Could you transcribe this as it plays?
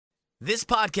This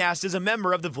podcast is a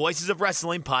member of the Voices of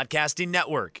Wrestling Podcasting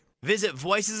Network. Visit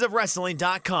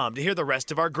voicesofwrestling.com to hear the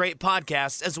rest of our great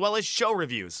podcasts, as well as show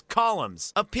reviews,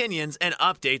 columns, opinions, and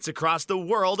updates across the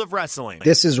world of wrestling.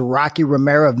 This is Rocky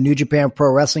Romero of New Japan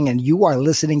Pro Wrestling, and you are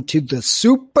listening to the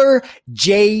Super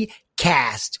J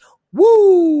Cast.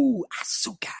 Woo!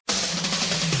 Asuka.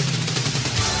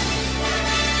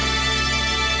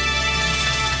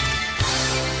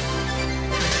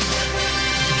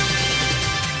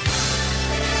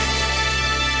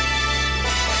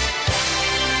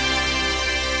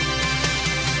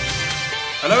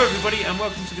 Hello everybody and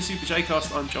welcome to the Super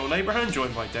J-Cast. I'm Joel Abraham,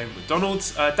 joined by Damon McDonald.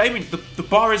 Damon, the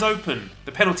bar is open.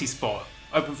 The penalty spot,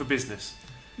 open for business.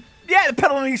 Yeah, the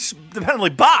penalty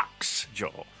box,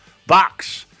 Joel.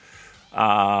 Box.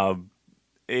 It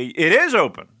is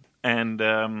open. And,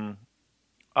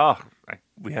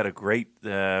 we had a great...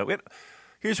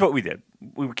 here's what we did.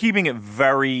 We were keeping it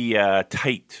very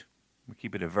tight. We're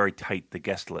keeping it very tight, the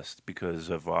guest list,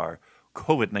 because of our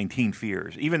COVID-19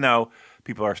 fears. Even though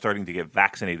people are starting to get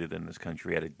vaccinated in this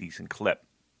country at a decent clip,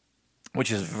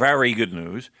 which is very good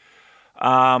news.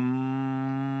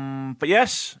 But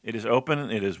yes, it is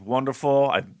open. It is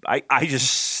wonderful. I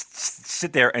just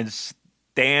sit there and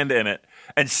stand in it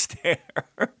and stare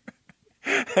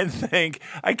and think,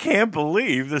 I can't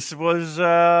believe this was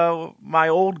my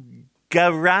old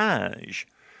garage.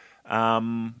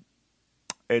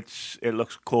 It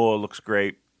looks cool. It looks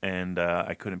great. And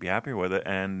I couldn't be happier with it.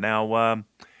 And now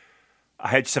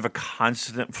I just have a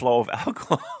constant flow of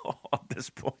alcohol at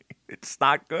this point. It's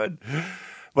not good.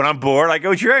 When I'm bored, I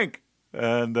go drink.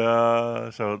 And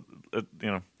a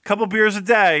couple beers a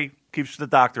day keeps the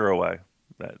doctor away.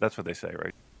 That's what they say,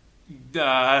 right?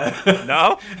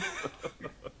 No?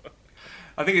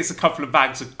 I think it's a couple of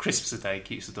bags of crisps a day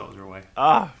keeps the doctor away.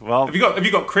 Well. Have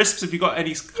you got crisps? Have you got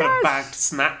any kind of bagged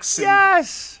snacks?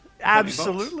 Yes.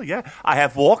 Absolutely, yeah. I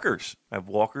have walkers.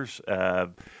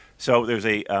 So there's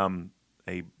a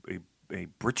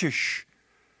British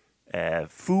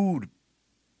food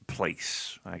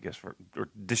place, I guess, or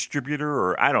distributor,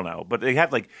 or I don't know. But they'll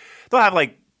have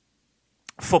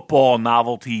football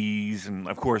novelties and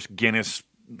of course Guinness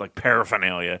like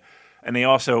paraphernalia, and they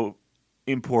also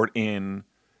import in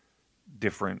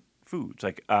different foods.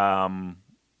 Like what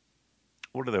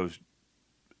are those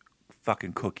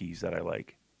fucking cookies that I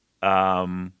like?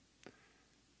 Not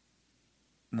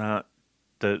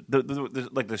the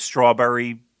like the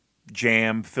strawberry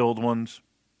jam filled ones.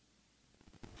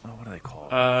 Oh, what are they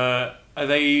called? Are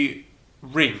they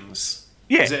rings?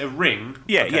 Yeah. Is it a ring?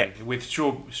 Yeah, okay. Yeah. With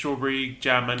strawberry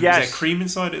jam and yes. Is there cream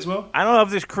inside it as well? I don't know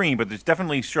if there's cream, but there's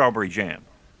definitely strawberry jam.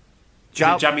 Is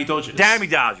it Jammy Dodgers? Jammy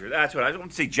Dodgers. That's what I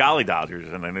don't say. Jolly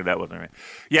Dodgers, and I knew that wasn't right.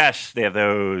 Yes, they have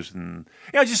those, and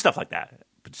just stuff like that.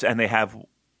 And they have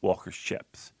Walker's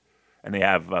chips. And they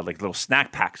have like little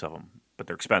snack packs of them, but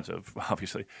they're expensive,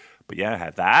 obviously. But yeah, I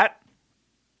have that,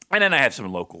 and then I have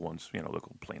some local ones,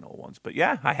 local plain old ones. But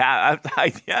yeah, I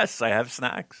have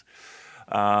snacks.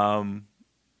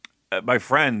 My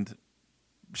friend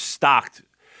stocked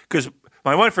because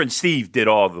my one friend Steve did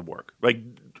all the work,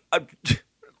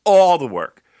 all the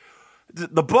work.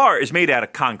 The bar is made out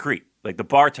of concrete, like the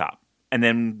bar top, and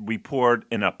then we poured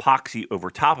an epoxy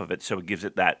over top of it, so it gives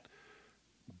it that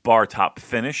bar top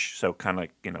finish, so kind of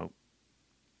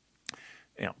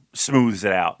smooths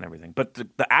it out and everything. But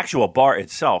the actual bar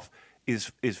itself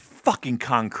is fucking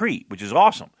concrete, which is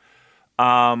awesome.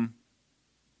 And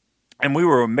we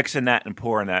were mixing that and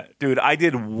pouring that. Dude, I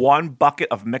did one bucket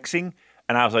of mixing,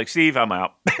 and I was like, Steve, I'm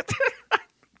out.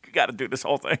 You got to do this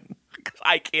whole thing because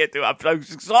I can't do it. I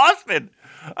was exhausted.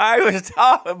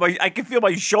 I could feel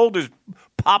my shoulders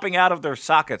popping out of their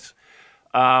sockets.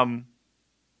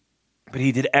 But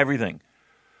he did everything.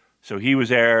 So he was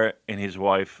there, and his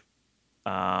wife,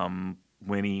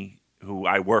 Winnie, who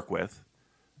I work with,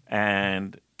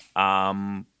 and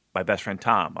my best friend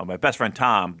Tom. My best friend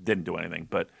Tom didn't do anything,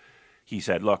 but he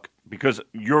said, look, because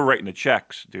you're writing the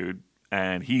checks, dude,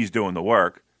 and he's doing the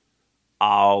work,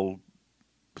 I'll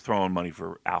throw in money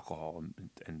for alcohol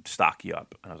and stock you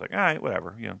up. And I was like, all right,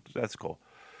 whatever. That's cool.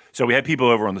 So we had people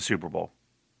over on the Super Bowl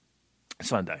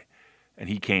Sunday. And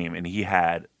he came and he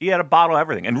had a bottle of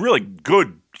everything and really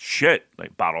good shit,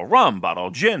 like bottle of rum, bottle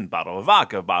of gin, bottle of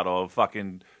vodka, bottle of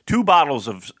fucking 2 bottles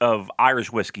of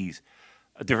Irish whiskeys,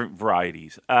 different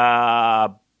varieties.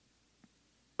 It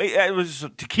was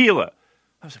tequila.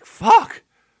 I was like, fuck.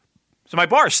 So my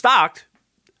bar is stocked.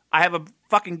 I have a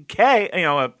fucking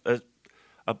a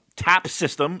tap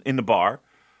system in the bar.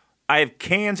 I have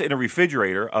cans in a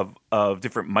refrigerator of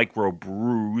different micro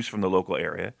brews from the local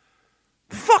area.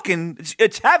 Fucking,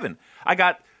 it's heaven. I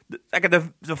got I got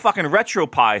the fucking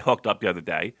RetroPie hooked up the other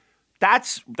day.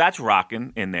 That's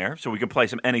rocking in there, so we can play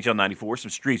some NHL 94, some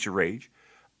Streets of Rage.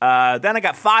 Then I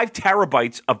got 5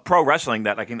 terabytes of pro wrestling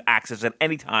that I can access at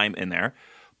any time in there,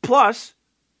 plus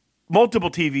multiple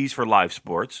TVs for live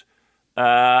sports.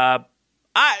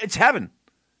 It's heaven.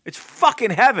 It's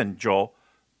fucking heaven, Joel.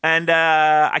 And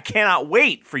I cannot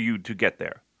wait for you to get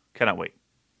there. Cannot wait.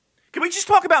 Can we just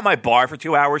talk about my bar for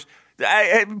 2 hours?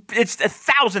 It's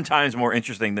 1,000 times more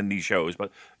interesting than these shows,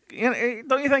 but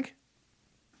don't you think?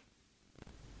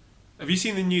 Have you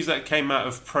seen the news that came out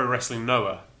of Pro Wrestling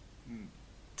Noah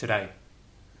today?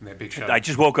 In their big show. I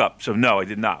just woke up, so no, I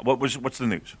did not. What's the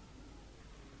news?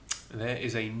 There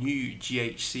is a new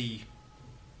GHC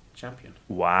champion.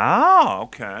 Wow.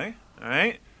 Okay. All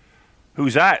right.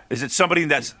 Who's that? Is it somebody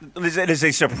is it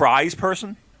a surprise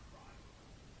person?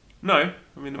 No.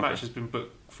 I mean, the match has been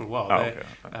booked for a while. Oh,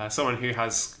 okay. Someone who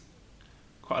has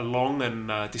quite a long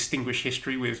and distinguished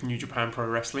history with New Japan Pro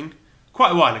Wrestling.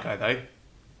 Quite a while ago, though.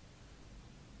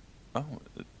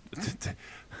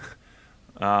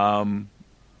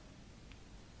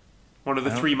 One of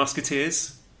the 3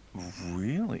 Musketeers.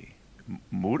 Really?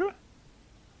 Muta?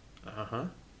 Uh-huh.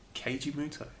 Keiji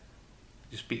Muto.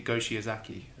 Just beat Go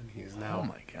Shiozaki, and he is now... Oh,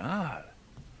 my God.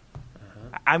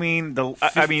 Uh-huh. I mean...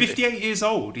 58 years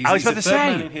old. He's about the to third say.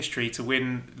 man in history to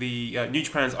win the New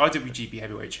Japan's IWGP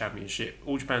Heavyweight Championship,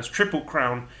 All Japan's Triple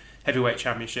Crown Heavyweight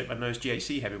Championship, and those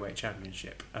GHC Heavyweight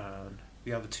Championship.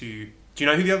 The other 2... Do you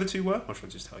know who the other 2 were? Or should I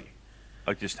just tell you?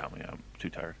 Oh, just tell me. I'm too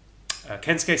tired.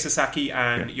 Kensuke Sasaki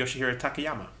and Yoshihiro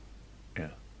Takayama. Yeah.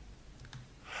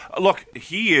 Look,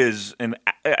 he is an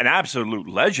absolute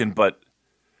legend, but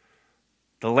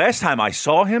the last time I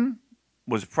saw him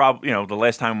was probably, the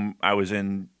last time I was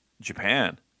in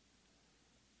Japan.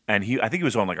 And I think he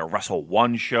was on like a Wrestle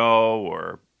One show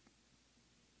or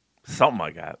something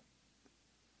like that.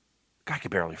 Guy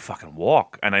could barely fucking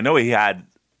walk. And I know he had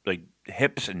like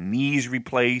hips and knees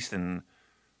replaced, and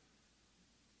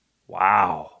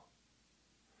wow.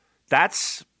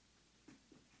 That's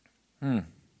I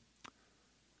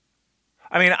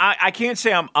mean, I can't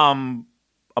say I'm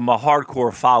a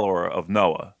hardcore follower of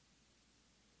Noah,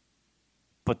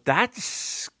 but that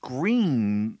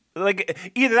scream,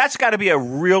 like, either that's got to be a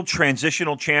real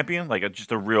transitional champion, like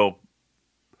just a real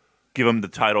give him the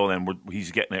title and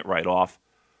he's getting it right off,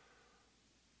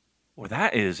 or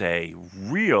that is a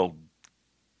real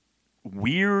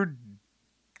weird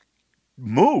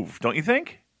move, don't you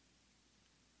think?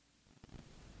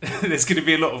 There's going to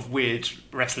be a lot of weird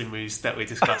wrestling moves that we're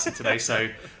discussing today, so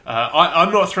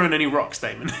I'm not throwing any rocks,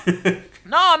 Damon.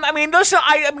 No, I mean, listen.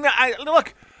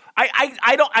 Look.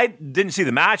 I didn't see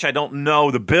the match. I don't know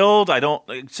the build. I don't.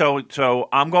 So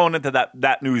I'm going into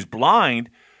that news blind.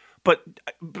 But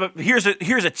here's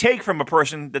a take from a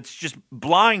person that's just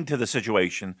blind to the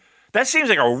situation. That seems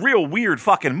like a real weird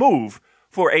fucking move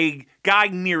for a guy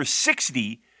near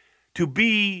 60 to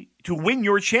win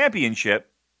your championship.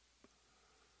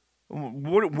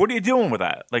 What are you doing with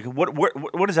that? Like,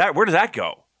 what is that? Where does that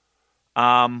go?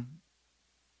 I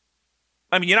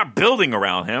mean, you're not building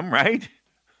around him, right?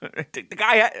 The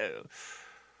guy.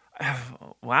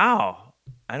 Wow.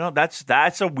 I know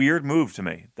that's a weird move to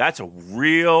me. That's a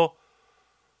real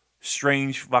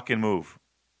strange fucking move.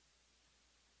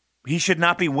 He should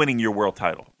not be winning your world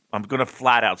title. I'm going to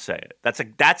flat out say it. That's a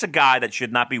guy that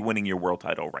should not be winning your world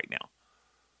title right now.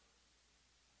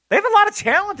 They have a lot of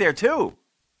talent there too.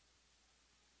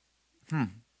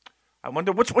 I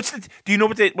wonder what's the. Do you know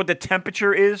what the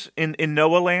temperature is in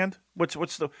Noah Land?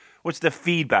 What's the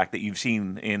feedback that you've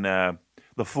seen in the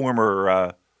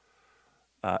former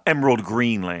Emerald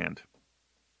Green Land?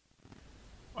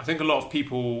 I think a lot of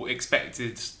people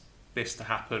expected this to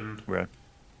happen, right?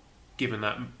 Given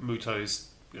that Muto's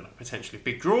potentially a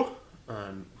big draw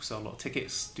and will sell a lot of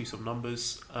tickets, do some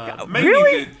numbers. Mainly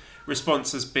really? The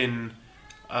response has been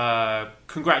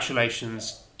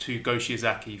congratulations to Go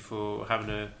Shiozaki for having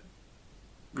a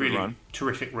really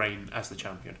terrific reign as the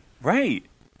champion. Right.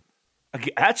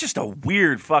 Okay, that's just a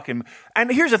weird fucking...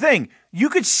 And here's the thing. You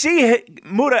could see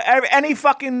Muta any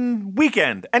fucking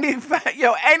weekend.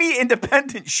 Any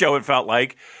independent show, it felt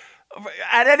like,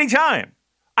 at any time.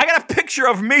 I got a picture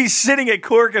of me sitting at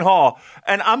Corrigan Hall,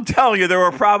 and I'm telling you, there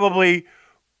were probably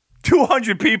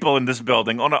 200 people in this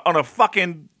building on a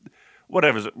fucking...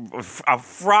 Whatever is it? A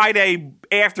Friday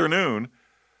afternoon.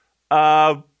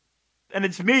 And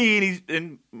it's me,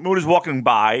 and Muta's walking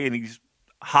by, and he's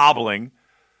hobbling.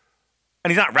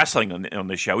 And he's not wrestling on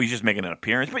this show. He's just making an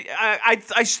appearance. But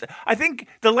I think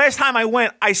the last time I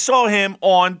went, I saw him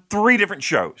on 3 different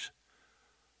shows.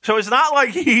 So it's not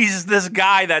like he's this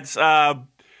guy that's,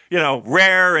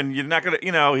 rare, and you're not going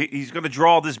to, he's going to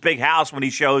draw this big house when he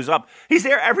shows up. He's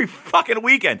there every fucking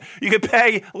weekend. You could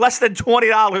pay less than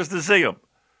 $20 to see him.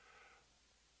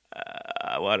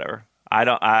 Whatever. I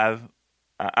don't.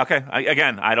 Okay.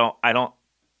 I don't.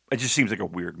 It just seems like a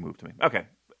weird move to me. Okay.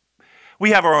 We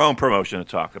have our own promotion to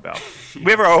talk about. We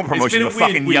have our own promotion to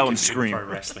fucking yell and scream. Pro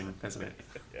wrestling, hasn't it?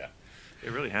 Yeah,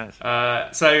 it really has.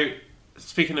 So,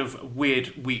 speaking of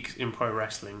weird weeks in pro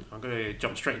wrestling, I'm going to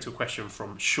jump straight into a question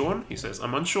from Sean. He says,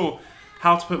 "I'm unsure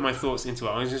how to put my thoughts into it."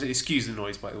 I'm going to excuse the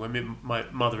noise, by the way. I'm in my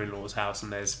mother-in-law's house,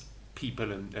 and there's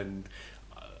people and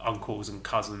uncles and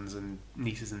cousins and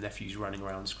nieces and nephews running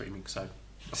around screaming. So.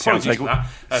 Sounds like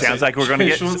we're going to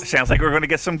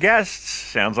get some guests.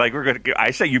 Sounds like we're going to. I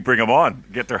say you bring them on,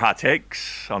 get their hot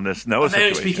takes on this Noah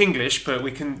situation. They don't speak English, but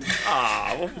we can.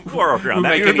 We'll work around that.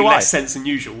 Make any less sense than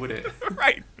usual, would it?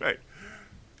 Right.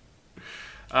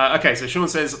 Okay, so Sean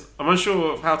says, I'm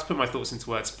unsure of how to put my thoughts into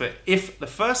words, but if the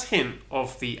first hint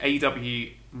of the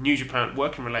AEW New Japan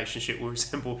working relationship will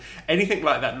resemble anything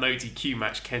like that no DQ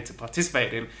match Kenta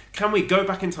participated in, can we go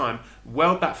back in time,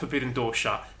 weld that forbidden door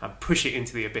shut, and push it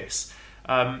into the abyss?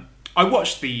 I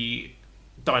watched the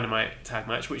Dynamite tag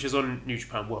match, which is on New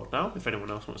Japan World now, if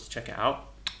anyone else wants to check it out.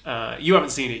 You haven't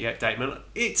seen it yet, Damon.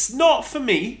 It's not for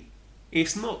me.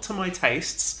 It's not to my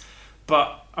tastes.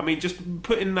 But, I mean, just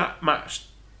putting that match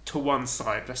to one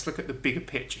side, let's look at the bigger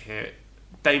picture here.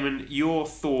 Damon, your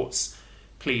thoughts,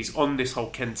 please, on this whole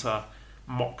Kenta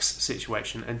Mox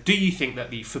situation. And do you think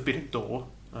that the Forbidden Door,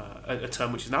 a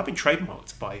term which has now been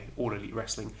trademarked by All Elite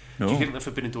Wrestling, do you think the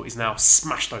Forbidden Door is now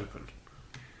smashed open?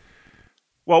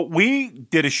 Well, we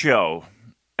did a show,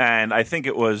 and I think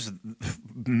it was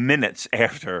minutes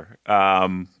after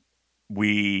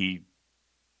we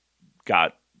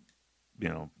got,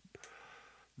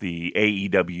 the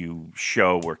AEW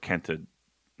show where Kenta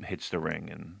hits the ring,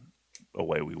 and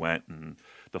away we went, and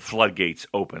the floodgates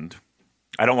opened.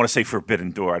 I don't want to say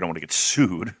forbidden door. I don't want to get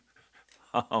sued.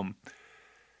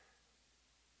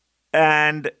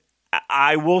 And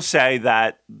I will say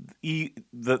that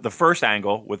the first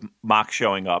angle with Mox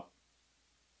showing up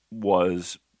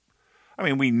was,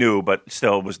 we knew, but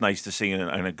still it was nice to see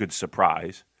and a good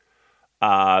surprise.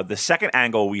 The second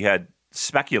angle we had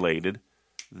speculated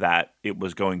that it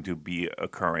was going to be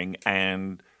occurring,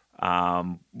 and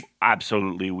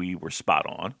absolutely we were spot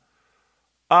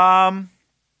on.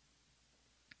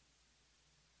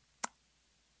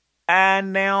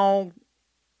 And now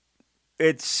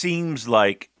it seems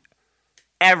like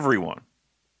everyone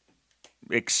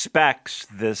expects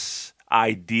this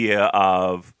idea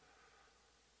of,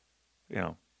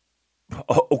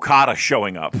 Okada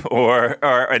showing up,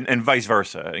 and vice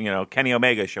versa. Kenny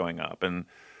Omega showing up, and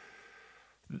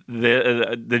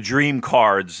the dream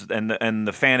cards and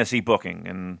the fantasy booking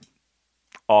and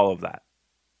all of that.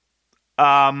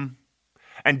 And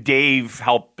Dave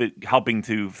helping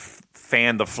to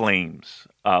fan the flames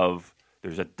of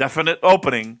there's a definite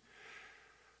opening,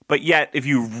 but yet if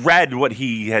you read what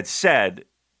he had said,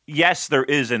 yes, there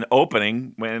is an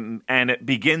opening and it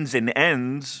begins and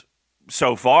ends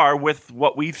so far with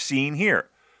what we've seen here.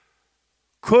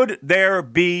 Could there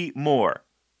be more?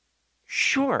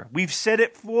 Sure, we've said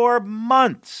it for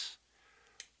months.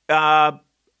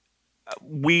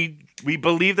 We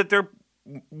believe that there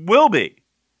will be,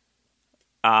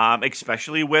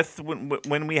 especially with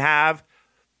when we have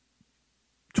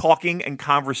talking and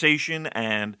conversation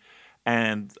and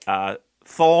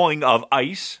thawing of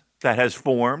ice that has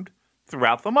formed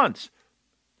throughout the months.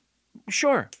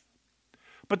 Sure,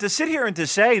 but to sit here and to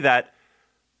say that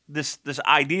this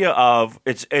idea of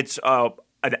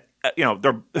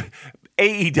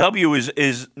AEW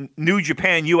is New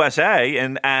Japan USA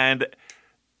and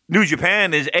New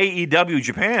Japan is AEW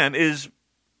Japan is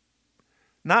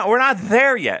not. We're not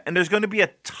there yet, and there's going to be a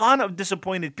ton of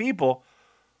disappointed people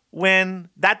when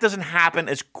that doesn't happen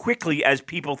as quickly as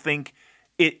people think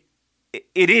it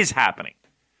is happening.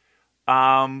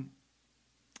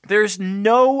 There's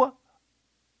nothing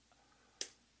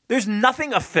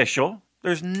official.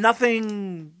 There's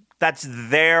nothing that's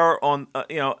there on,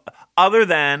 other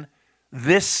than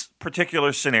this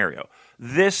particular scenario,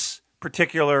 this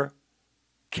particular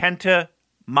Kenta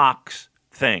Mox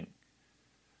thing.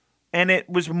 And it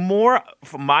was more,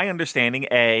 from my understanding,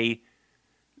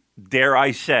 dare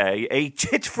I say, a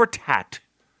tit for tat.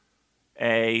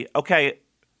 Okay,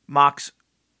 Mox,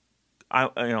 I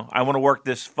want to work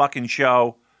this fucking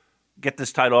show, get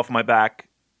this title off my back,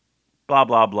 blah,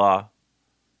 blah, blah.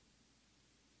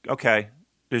 Okay.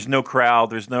 There's no crowd.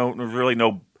 There's really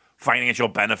no financial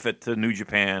benefit to New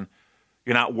Japan.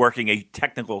 You're not working a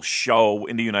technical show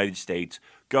in the United States.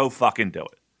 Go fucking do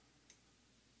it.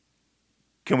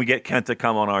 Can we get Kenta to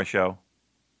come on our show?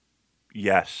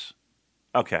 Yes.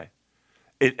 Okay.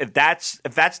 If that's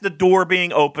the door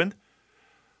being opened,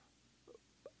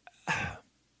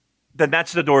 then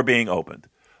that's the door being opened.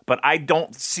 But I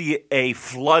don't see a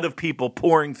flood of people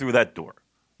pouring through that door.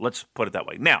 Let's put it that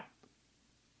way. Now,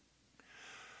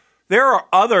 there are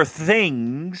other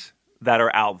things that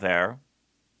are out there.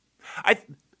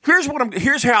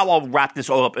 Here's how I'll wrap this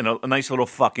all up in a nice little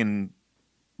fucking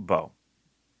bow.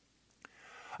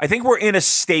 I think we're in a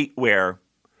state where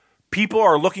people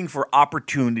are looking for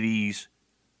opportunities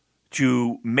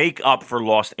to make up for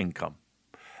lost income.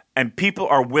 And people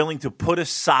are willing to put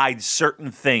aside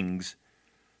certain things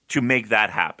to make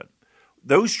that happen.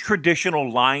 Those traditional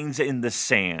lines in the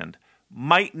sand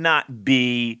might not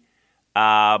be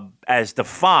as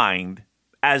defined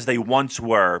as they once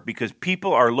were, because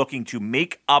people are looking to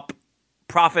make up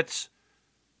profits,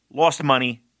 lost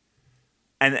money,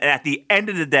 and at the end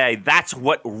of the day, that's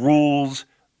what rules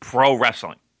pro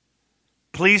wrestling.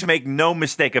 Please make no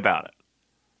mistake about it.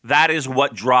 That is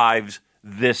what drives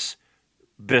this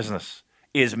business,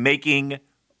 is making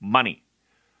money.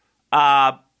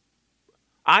 I'm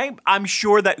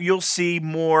sure that you'll see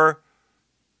more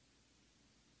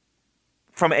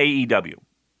from AEW,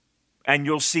 and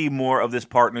you'll see more of this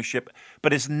partnership,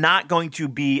 but it's not going to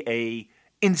be a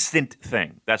instant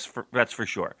thing. That's for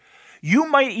sure. You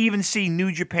might even see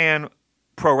New Japan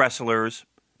pro wrestlers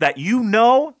that you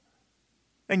know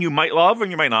and you might love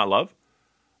and you might not love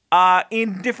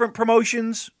in different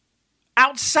promotions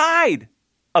outside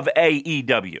of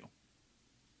AEW.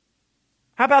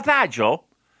 How about that, Joel?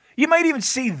 You might even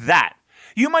see that.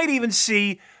 You might even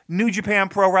see New Japan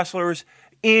pro wrestlers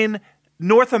in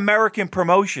North American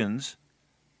promotions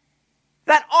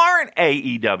that aren't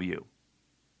AEW.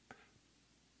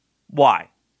 Why?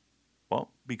 Well,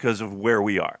 because of where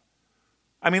we are.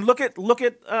 I mean, look at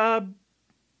the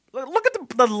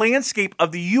landscape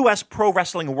of the U.S. pro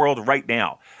wrestling world right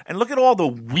now, and look at all the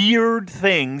weird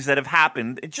things that have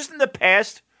happened just in the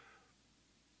past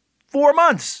 4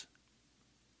 months.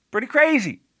 Pretty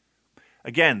crazy.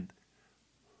 Again,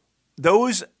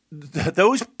 those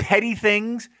petty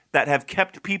things that have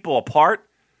kept people apart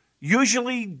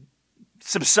usually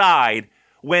subside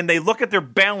when they look at their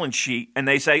balance sheet and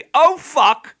they say, "Oh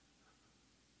fuck,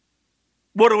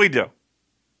 what do we do?"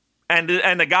 And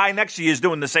the guy next to you is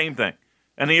doing the same thing,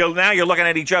 and now you're looking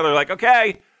at each other like,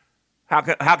 "Okay, how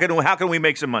can we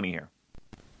make some money here?"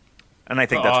 And I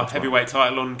think that's what's heavyweight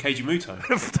title on Keiji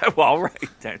Muto. Well, right,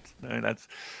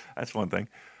 that's one thing.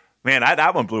 Man,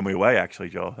 that one blew me away, actually,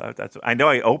 Joel. I know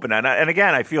I opened it, and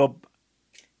again, I feel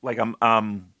like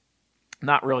I'm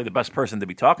not really the best person to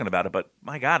be talking about it, but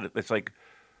my God, it's like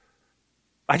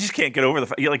I just can't get over the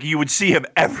fact. Like, you would see him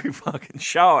every fucking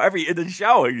show, in the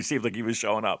show, you seemed like he was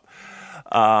showing up.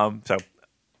 So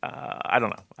I don't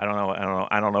know.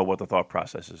 I don't know what the thought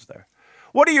process is there.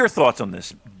 What are your thoughts on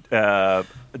this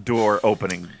door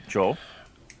opening, Joel?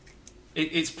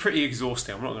 It's pretty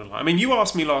exhausting, I'm not going to lie. I mean, you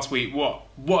asked me last week what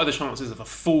are the chances of a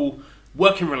full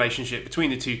working relationship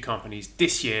between the two companies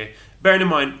this year, bearing in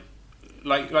mind,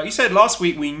 like you said last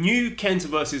week, we knew Kenta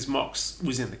versus Mox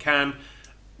was in the can.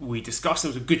 We discussed there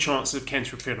was a good chance of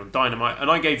Kenta appearing on Dynamite, and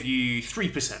I gave you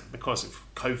 3% because of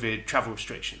COVID, travel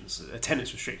restrictions,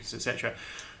 attendance restrictions, etc.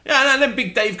 Yeah, and then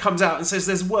Big Dave comes out and says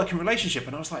there's a working relationship,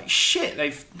 and I was like, shit,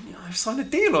 they've signed a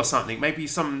deal or something. Maybe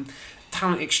some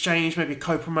talent exchange, maybe a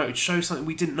co-promoted show, something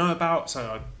we didn't know about.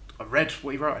 So I read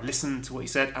what he wrote, I listened to what he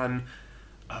said, and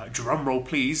drum roll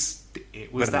please,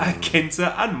 it was that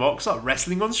Kenta and Mox are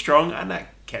wrestling on Strong and that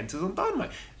Kenta's on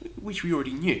Dynamite, which we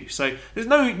already knew. So there's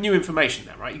no new information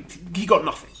there, right? He got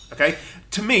nothing, okay?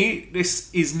 To me, this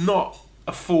is not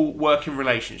a full working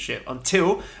relationship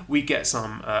until we get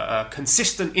some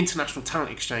consistent international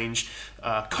talent exchange,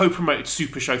 co-promoted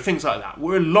super show, things like that.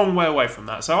 We're a long way away from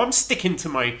that, so I'm sticking to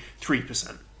my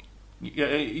 3%.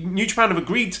 New Japan have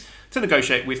agreed to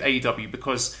negotiate with AEW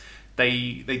because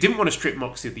they didn't want to strip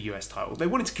Moxley of the US title. They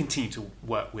wanted to continue to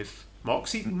work with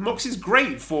Moxley. Moxley's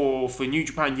great for New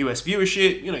Japan US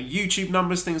viewership, YouTube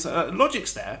numbers, things like that.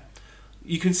 Logic's there.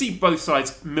 You can see both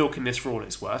sides milking this for all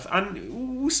it's worth,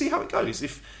 and we'll see how it goes.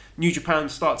 If New Japan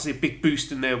start to see a big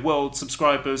boost in their world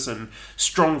subscribers and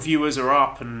Strong viewers are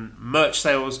up and merch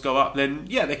sales go up, then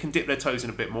yeah, they can dip their toes in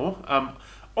a bit more.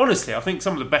 Honestly, I think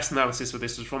some of the best analysis for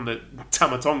this was from the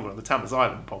Tama Tonga on the Tama's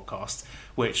Island podcast,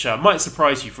 which might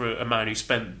surprise you for a man who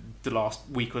spent the last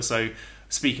week or so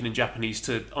speaking in Japanese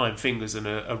to Iron Fingers and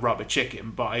a rubber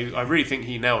chicken, but I really think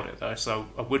he nailed it though, so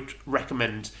I would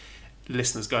recommend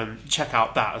listeners go and check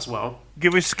out that as well.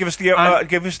 Give us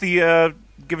the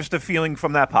feeling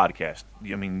from that podcast.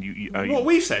 I mean, what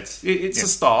we've said. It's a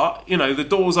start. You know, the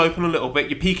doors open a little bit.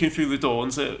 You're peeking through the door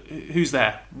and so, who's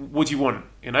there? What do you want?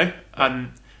 You know,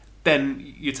 and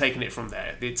then you're taking it from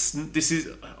there. This is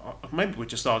maybe we're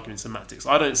just arguing semantics.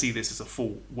 I don't see this as a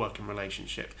full working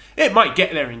relationship. It might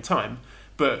get there in time,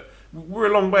 but we're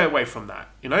a long way away from that.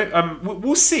 You know,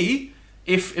 we'll see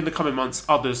if in the coming months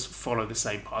others follow the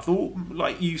same path, or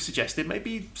like you suggested,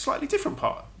 maybe slightly different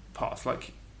path.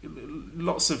 Like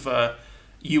lots of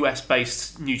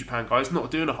US-based New Japan guys not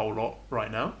doing a whole lot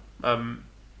right now.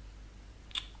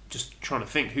 Just trying to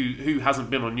think who hasn't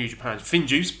been on New Japan.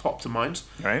 Finjuice popped to mind.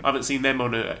 Right. I haven't seen them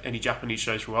on any Japanese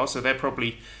shows for a while, so they're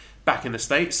probably back in the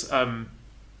States,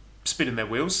 spinning their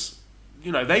wheels.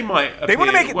 You know, they might. They want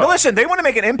to make it. Well, listen, they want to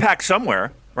make an impact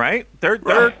somewhere, right? They're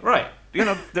right. You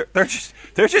know, they're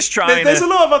just trying. There's a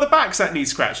lot of other backs that need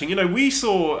scratching. You know, we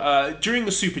saw during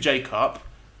the Super J Cup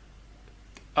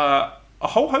a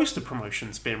whole host of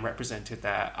promotions being represented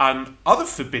there, and other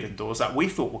forbidden doors that we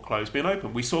thought were closed being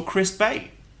open. We saw Chris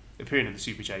Bay appearing in the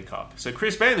Super J Cup. So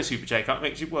Chris Bay in the Super J Cup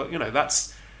makes you, well, you know,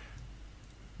 that's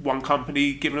one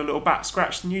company giving a little back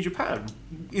scratch to New Japan.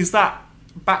 Is that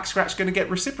back scratch going to get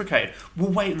reciprocated? We'll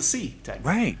wait and see, Dave.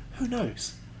 Right. Who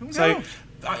knows? Who knows? So,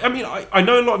 I mean, I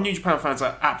know a lot of New Japan fans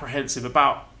are apprehensive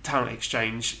about talent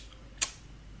exchange.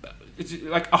 It's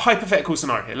like a hypothetical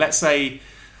scenario here. Let's say,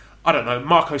 I don't know,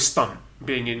 Marco Stunt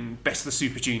being in Best of the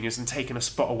Super Juniors and taking a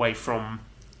spot away from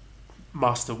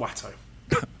Master Wato.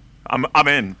 I'm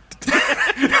in.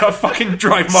 I'll fucking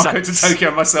drive Marco to Tokyo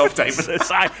myself, David.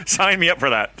 Sign me up for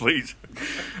that, please.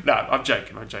 No, I'm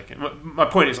joking. My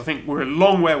point is, I think we're a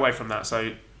long way away from that,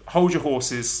 so hold your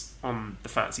horses on the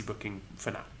fancy booking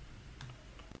for now.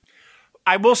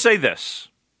 I will say this,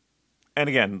 and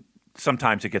again,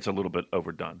 sometimes it gets a little bit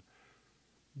overdone.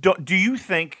 Do you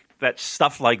think that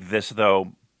stuff like this,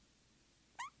 though,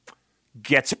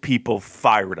 gets people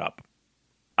fired up?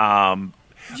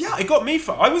 Yeah, it got me.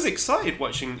 I was excited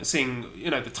seeing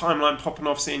the timeline popping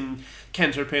off, seeing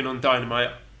Kenta appearing on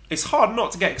Dynamite. It's hard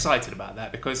not to get excited about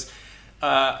that because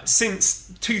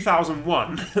since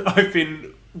 2001, I've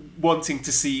been wanting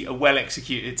to see a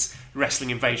well-executed wrestling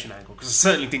invasion angle because I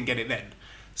certainly didn't get it then.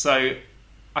 So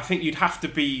I think you'd have to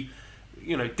be,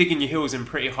 digging your heels in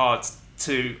pretty hard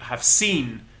to have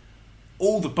seen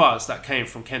all the buzz that came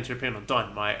from Kenta appearing on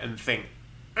Dynamite and think,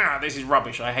 this is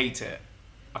rubbish, I hate it.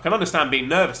 I can understand being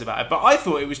nervous about it, but I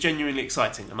thought it was genuinely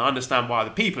exciting, and I understand why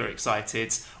the people are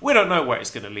excited. We don't know where it's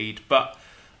going to lead, but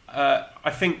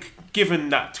I think given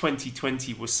that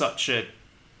 2020 was such a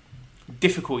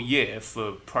difficult year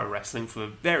for pro wrestling for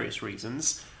various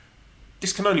reasons,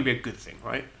 this can only be a good thing,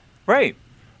 right? Right.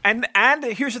 And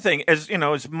here's the thing,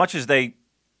 as much as they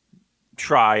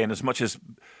try and as much as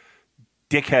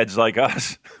dickheads like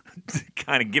us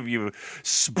kind of give you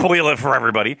spoil it for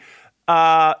everybody,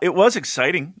 it was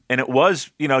exciting, and it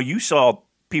was, you saw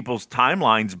people's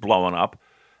timelines blowing up,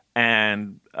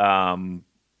 and Kenta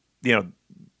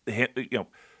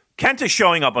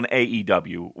showing up on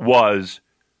AEW was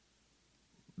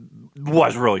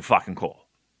really fucking cool,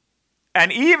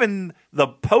 and even the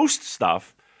post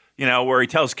stuff, where he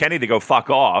tells Kenny to go fuck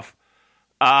off,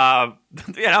 I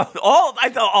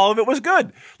thought all of it was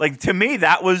good. Like, to me,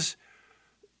 that was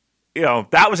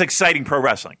exciting pro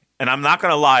wrestling. And I'm not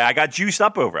going to lie, I got juiced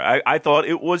up over it. I thought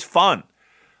it was fun.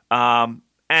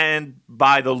 And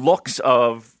by the looks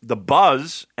of the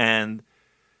buzz and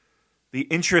the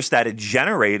interest that it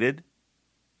generated,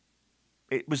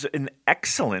 it was an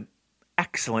excellent,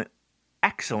 excellent,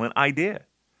 excellent idea.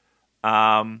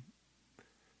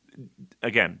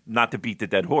 Again, not to beat the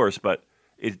dead horse, but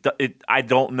I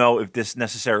don't know if this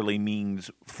necessarily means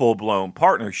full-blown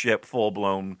partnership,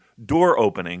 full-blown door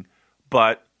opening,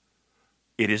 but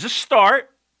it is a start.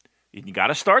 You got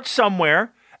to start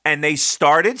somewhere. And they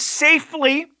started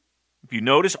safely. If you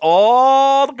notice,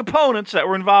 all the components that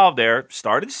were involved there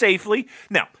started safely.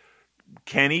 Now,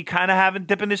 Kenny kind of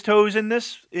dipping his toes in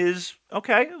this is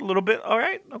okay, a little bit. All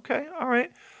right, okay, all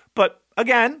right. But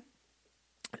again,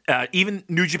 even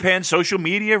New Japan social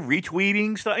media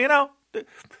retweeting stuff,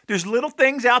 there's little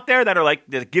things out there that are like,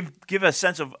 that give a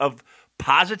sense of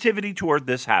positivity toward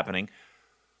this happening.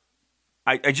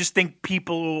 I just think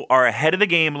people are ahead of the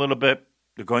game a little bit.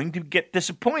 They're going to get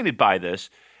disappointed by this.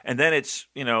 And then it's,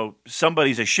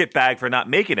 somebody's a shitbag for not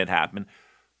making it happen.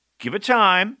 Give it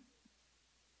time.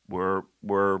 We're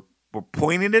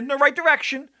pointing in the right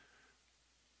direction.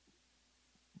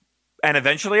 And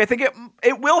eventually I think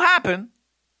it will happen.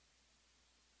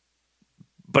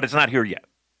 But it's not here yet.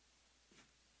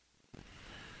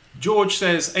 George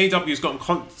says AEW has gotten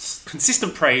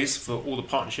consistent praise for all the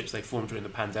partnerships they formed during the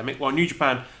pandemic, while New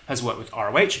Japan has worked with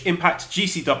ROH, Impact,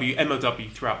 GCW,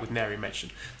 MLW throughout, with Neri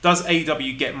mentioned. Does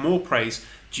AEW get more praise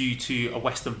due to a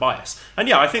Western bias? And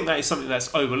yeah, I think that is something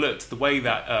that's overlooked, the way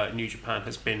that New Japan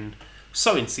has been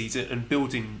sowing seeds and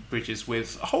building bridges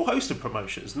with a whole host of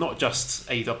promotions, not just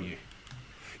AEW.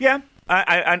 Yeah,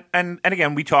 and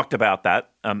again, we talked about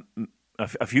that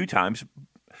a few times.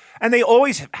 And they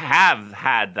always have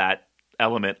had that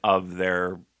element of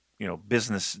their,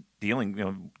 business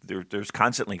dealing. There's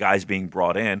constantly guys being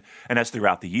brought in, and that's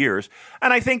throughout the years.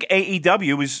 And I think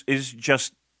AEW is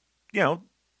just,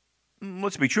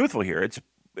 let's be truthful here.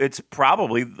 It's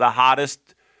probably the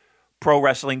hottest pro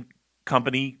wrestling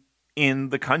company in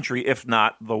the country, if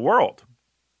not the world.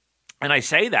 And I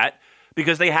say that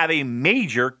because they have a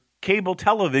major cable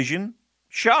television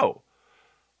show.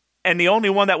 And the only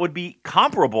one that would be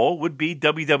comparable would be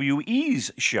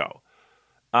WWE's show.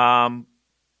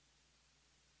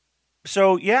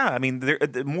 So, yeah, I mean,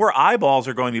 more eyeballs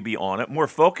are going to be on it. More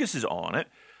focus is on it.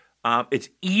 It's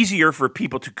easier for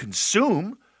people to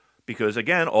consume because,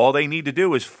 again, all they need to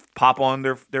do is pop on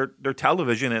their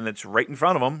television and it's right in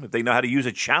front of them. If they know how to use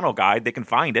a channel guide, they can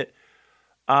find it.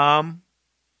 And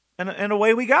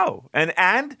away we go.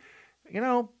 And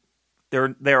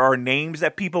there are names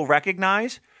that people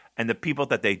recognize. And the people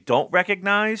that they don't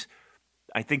recognize,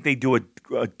 I think they do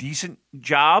a decent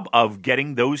job of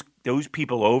getting those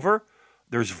people over.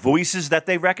 There's voices that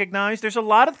they recognize. There's a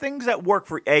lot of things that work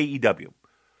for AEW.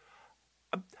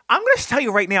 I'm going to tell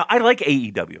you right now, I like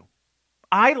AEW.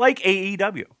 I like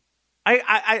AEW.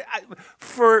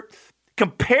 For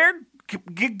compared,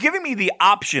 giving me the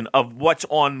option of what's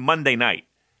on Monday night,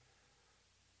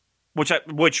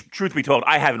 which truth be told,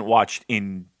 I haven't watched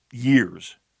in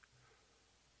years.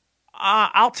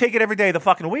 I'll take it every day of the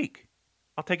fucking week.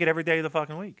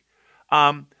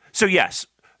 So yes,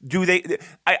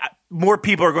 more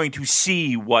people are going to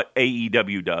see what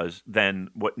AEW does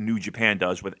than what New Japan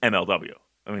does with MLW.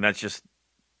 I mean, that's just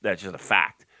a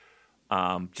fact.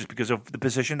 Just because of the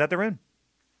position that they're in.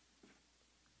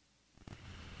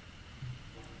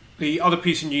 The other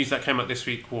piece of news that came up this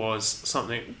week was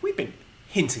something we've been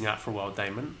hinting at for a while,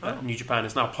 Damon. New Japan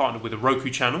has now partnered with a Roku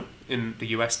channel in the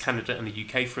US, Canada and the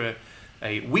UK for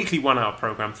a weekly 1-hour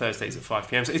program, Thursdays at 5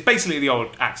 p.m. So it's basically the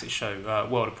old Axis show,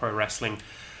 World of Pro Wrestling.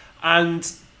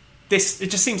 And it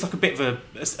just seems like a bit of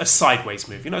a sideways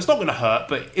move. It's not going to hurt,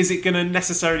 but is it going to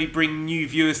necessarily bring new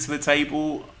viewers to the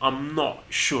table? I'm not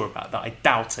sure about that. I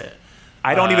doubt it.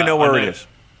 I don't even know where it is.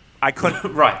 I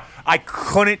couldn't. Right. I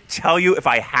couldn't tell you if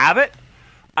I have it.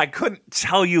 I couldn't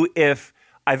tell you if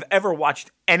I've ever watched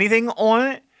anything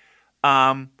on it.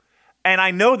 And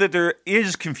I know that there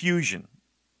is confusion.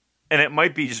 And it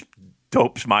might be just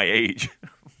dopes my age,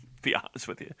 to be honest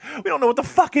with you. We don't know what the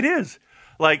fuck it is.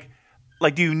 Like,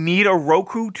 do you need a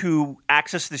Roku to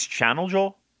access this channel,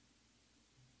 Joel?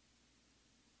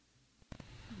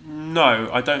 No,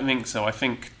 I don't think so. I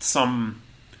think some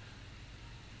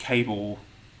cable,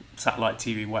 satellite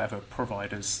TV, whatever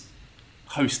providers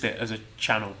host it as a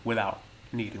channel without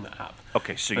needing the app.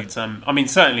 Okay, so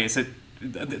certainly it's a...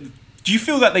 Do you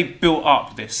feel that they built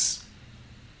up this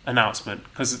announcement?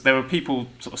 Because there were people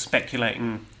sort of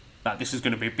speculating that this was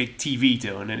going to be a big TV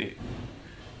deal, and then it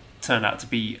turned out to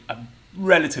be a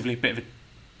relatively bit of a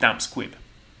damp squib.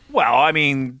 Well, I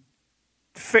mean,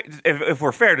 if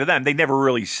we're fair to them, they never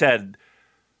really said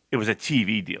it was a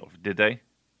TV deal, did they?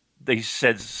 They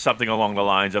said something along the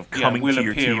lines of coming to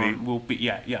your TV.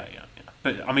 Yeah.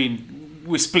 But, I mean,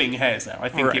 we're splitting hairs there. I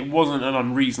think It wasn't an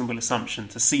unreasonable assumption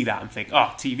to see that and think,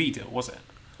 TV deal, was it?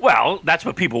 Well, that's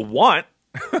what people want.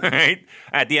 Right?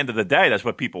 At the end of the day, that's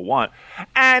what people want.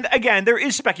 And again, there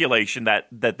is speculation that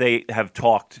they have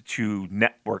talked to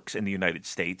networks in the United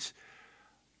States.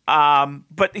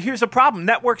 But here's the problem.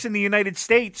 Networks in the United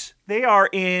States, they are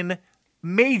in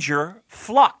major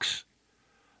flux.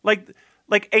 Like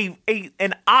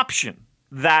an option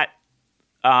that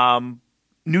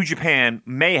New Japan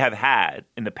may have had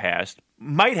in the past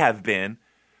might have been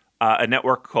a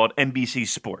network called NBC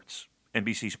Sports.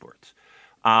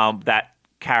 That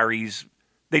carries.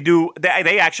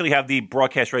 They actually have the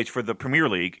broadcast rights for the Premier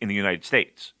League in the United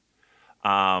States.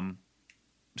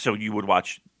 So you would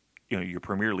watch, your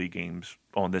Premier League games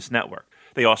on this network.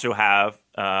 They also have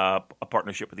a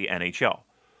partnership with the NHL.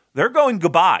 They're going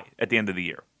goodbye at the end of the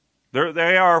year.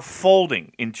 They are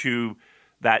folding into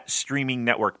that streaming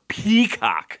network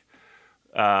Peacock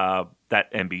that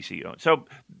NBC owns. So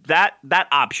that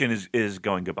option is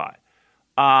going goodbye.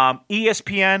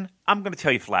 ESPN, I'm going to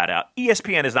tell you flat out,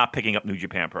 ESPN is not picking up New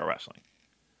Japan Pro Wrestling.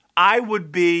 I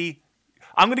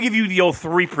I'm going to give you the old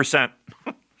 3%,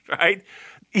 right?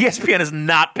 ESPN is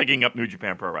not picking up New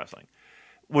Japan Pro Wrestling.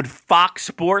 Would Fox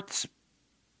Sports?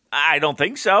 I don't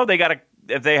think so.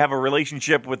 If they have a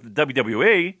relationship with the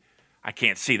WWE, I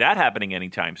can't see that happening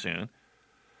anytime soon.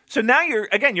 So now you're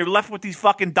left with these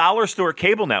fucking dollar store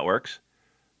cable networks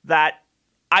that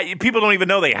people don't even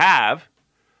know they have.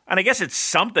 And I guess it's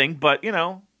something, but,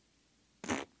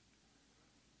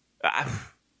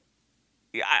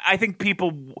 I think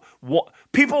people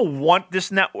want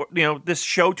this network, this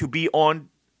show to be on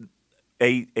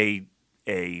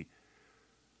a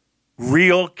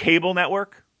real cable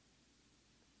network.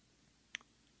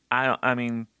 I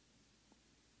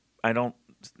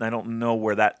don't know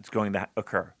where that's going to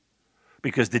occur,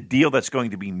 because the deal that's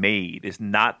going to be made is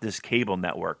not this cable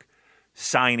network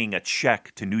signing a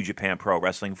check to New Japan Pro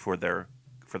Wrestling for their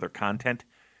content.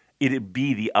 It'd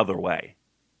be the other way.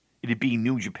 It'd be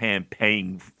New Japan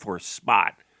paying for a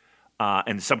spot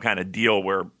and some kind of deal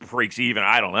where it breaks even.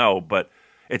 I don't know, but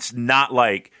it's not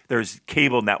like there's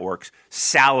cable networks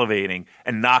salivating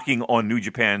and knocking on New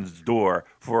Japan's door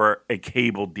for a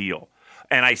cable deal.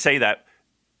 And I say that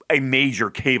a major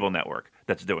cable network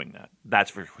that's doing that. That's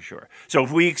for sure. So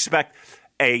if we expect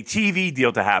a TV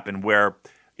deal to happen where,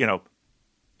 $1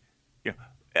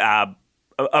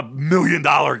 million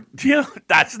deal,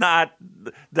 that's not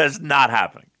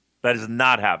happening. That is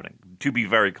not happening, to be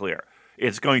very clear.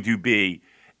 It's going to be,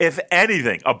 if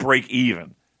anything, a break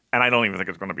even. And I don't even think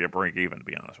it's going to be a break even, to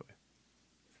be honest with you.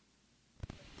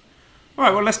 All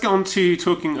right, well, let's get on to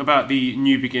talking about the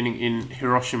new beginning in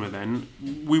Hiroshima then.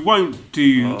 We won't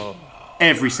do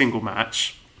every single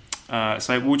match,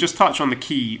 so we'll just touch on the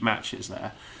key matches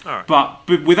there. All right. But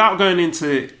without going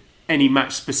into any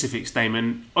match specifics,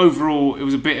 Damon, overall, it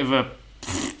was a bit of a,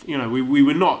 we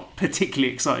were not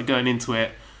particularly excited going into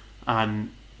it, and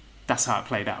that's how it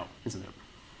played out, isn't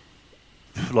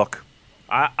it? Look,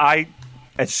 I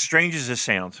as strange as this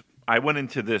sounds, I went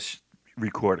into this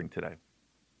recording today.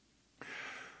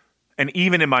 And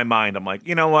even in my mind, I'm like,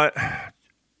 you know what?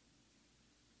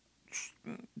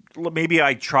 Maybe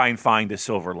I try and find a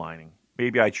silver lining.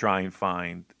 Maybe I try and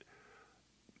find...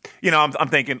 I'm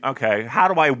thinking, okay, how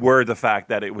do I word the fact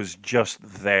that it was just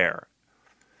there?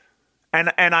 And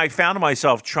I found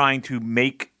myself trying to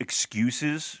make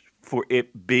excuses for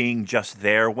it being just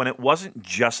there when it wasn't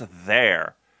just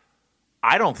there.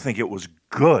 I don't think it was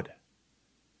good,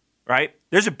 right?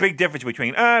 There's a big difference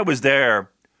between, it was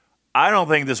there. I don't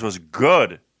think this was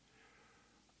good.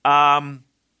 I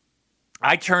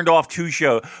turned off two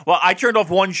shows. Well, I turned off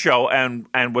one show and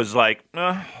was like,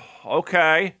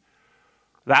 okay,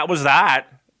 that was that.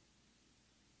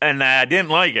 And I didn't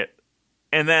like it.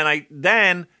 And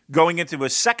then going into a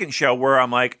second show where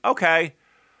I'm like, okay,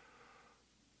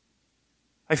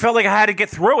 I felt like I had to get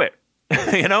through it.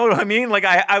 You know what I mean? Like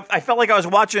I felt like I was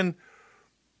watching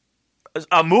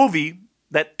a movie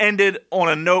that ended on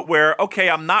a note where, okay,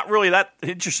 I'm not really that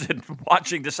interested in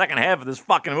watching the second half of this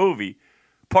fucking movie,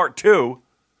 part 2.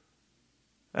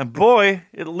 And boy,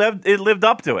 it lived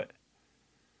up to it.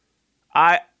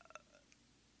 I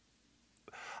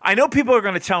know people are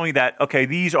going to tell me that, okay,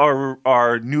 these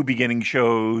are new beginning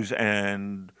shows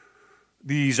and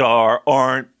these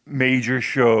aren't major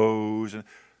shows.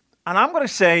 And I'm going to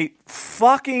say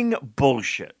fucking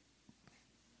bullshit.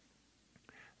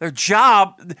 Their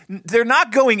job, they're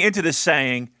not going into this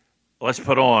saying, let's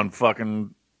put on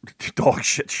fucking dog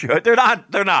shit show. They're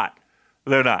not.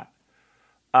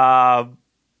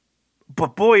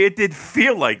 But boy, it did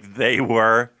feel like they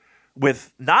were,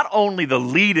 with not only the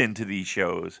lead into these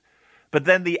shows, but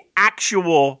then the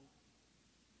actual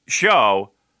show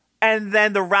and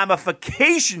then the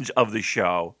ramifications of the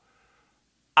show.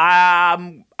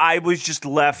 I was just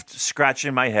left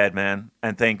scratching my head, man,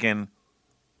 and thinking,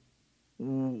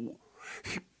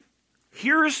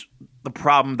 here's the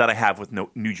problem that I have with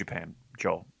New Japan,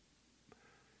 Joel.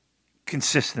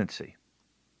 Consistency.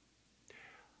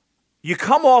 You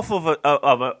come off of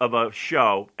a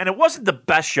show, and it wasn't the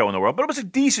best show in the world, but it was a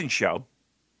decent show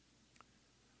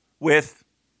with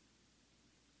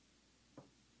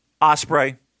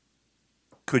Ospreay,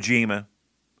 Kojima,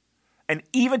 and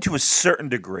even to a certain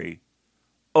degree,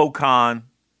 Okan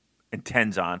and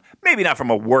Tenzan. Maybe not from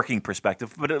a working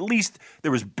perspective, but at least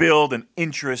there was build and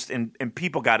interest, and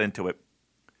people got into it.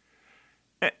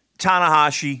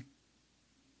 Tanahashi,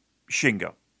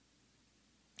 Shingo.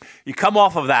 You come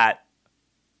off of that,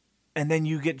 and then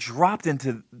you get dropped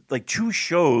into like 2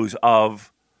 shows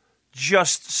of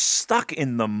just stuck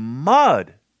in the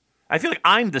mud. I feel like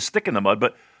I'm the stick in the mud,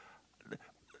 but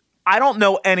I don't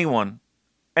know anyone.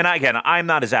 And again, I'm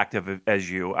not as active as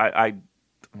you.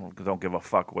 don't give a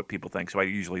fuck what people think, so I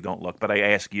usually don't look. But I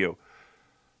ask you.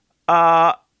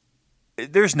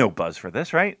 There's no buzz for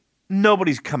this, right?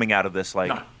 Nobody's coming out of this like,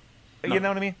 No. you know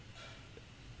what I mean?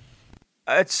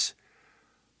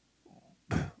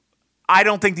 I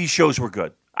don't think these shows were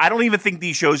good. I don't even think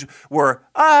these shows were,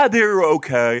 they're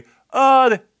okay.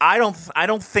 I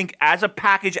don't think as a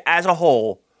package, as a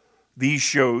whole, these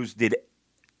shows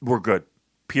were good.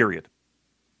 Period.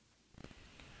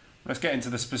 Let's get into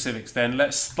the specifics then.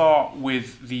 Let's start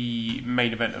with the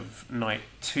main event of night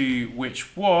 2,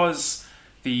 which was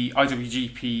the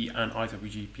IWGP and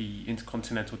IWGP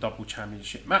Intercontinental Double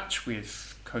Championship match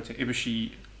with Kota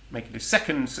Ibushi making his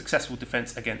second successful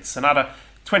defense against Sanada.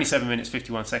 27 minutes,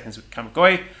 51 seconds with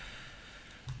Kamigoye.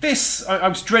 I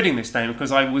was dreading this game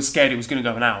because I was scared it was going to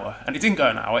go an hour, and it didn't go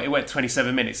an hour. It went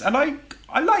 27 minutes, and I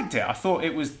liked it. I thought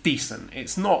it was decent.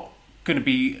 It's not going to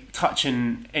be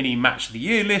touching any match of the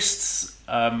year lists,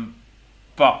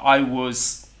 but I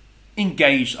was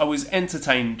engaged. I was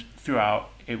entertained throughout.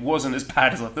 It wasn't as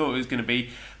bad as I thought it was going to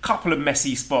be. A couple of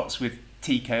messy spots with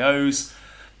TKOs,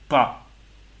 but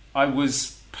I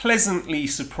was pleasantly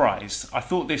surprised. I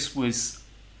thought this was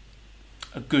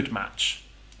a good match.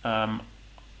 I'm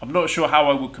not sure how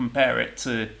I would compare it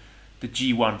to the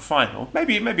G1 final.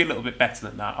 Maybe a little bit better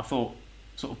than that. I thought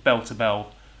sort of bell to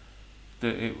bell.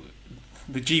 The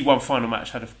G1 final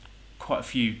match had quite a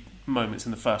few moments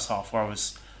in the first half where I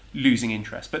was losing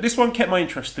interest, but this one kept my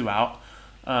interest throughout.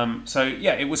 So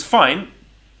yeah, it was fine,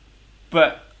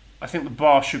 but I think the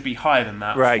bar should be higher than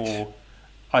that for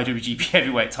IWGP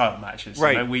heavyweight title matches.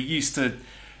 Right. You know, we're used to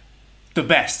the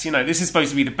best. You know, this is supposed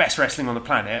to be the best wrestling on the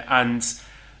planet, and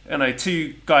you know,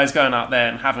 two guys going out there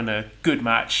and having a good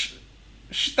match,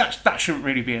 that shouldn't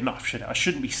really be enough, should it? I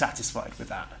shouldn't be satisfied with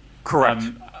that. Correct.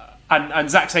 And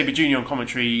Zack Sabre Jr. on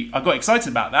commentary, I got excited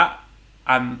about that,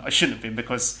 and I shouldn't have been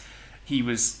because he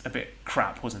was a bit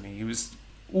crap, wasn't he? He was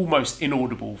almost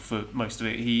inaudible for most of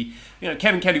it.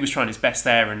 Kevin Kelly was trying his best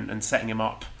there and setting him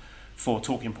up for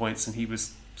talking points, and he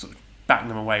was sort of batting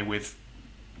them away with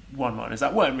one-liners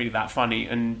that weren't really that funny,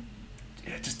 and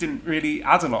it just didn't really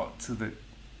add a lot to the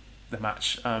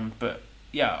match. But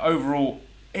yeah, overall,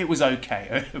 it was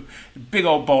okay. A big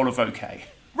old bowl of okay.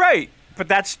 Right. But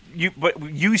that's you.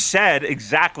 But you said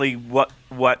exactly what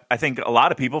I think a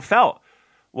lot of people felt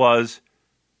was,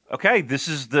 okay, this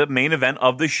is the main event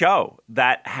of the show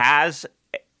that has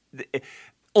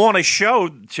on a show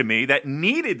to me that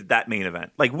needed that main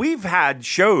event. Like, we've had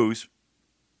shows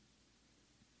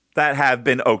that have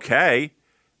been okay,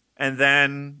 and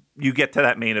then you get to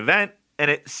that main event and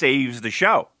it saves the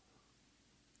show.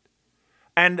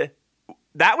 And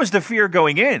that was the fear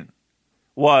going in,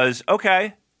 was,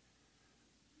 okay,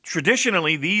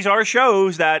 traditionally, these are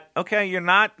shows that, okay, you're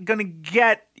not going to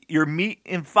get your meat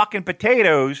and fucking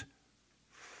potatoes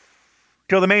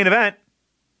till the main event,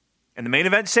 and the main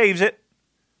event saves it.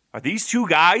 Are these two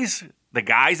guys the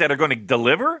guys that are going to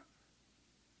deliver?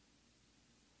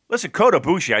 Listen, Kota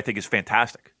Ibushi, I think, is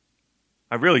fantastic.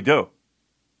 I really do.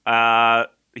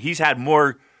 He's had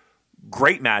more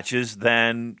great matches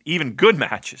than even good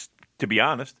matches, to be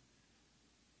honest.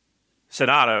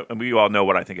 Sanada, and we all know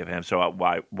what I think of him, so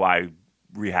why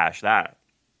rehash that?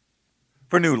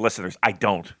 For new listeners, I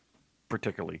don't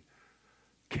particularly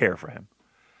care for him.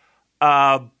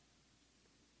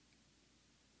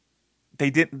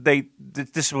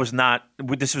 This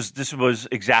was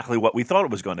exactly what we thought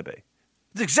it was going to be.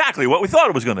 It's exactly what we thought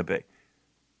it was going to be.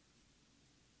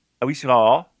 We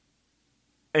saw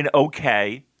an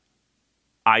okay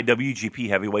IWGP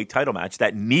heavyweight title match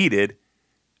that needed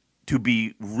to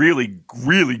be really,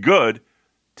 really good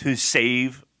to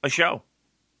save a show.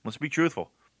 Let's be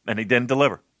truthful. And they didn't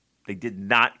deliver. They did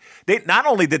not. Not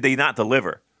only did they not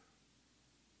deliver,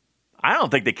 I don't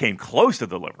think they came close to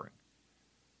delivering.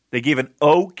 They gave an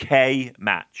okay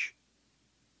match.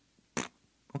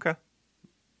 Okay.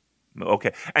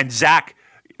 And Zach,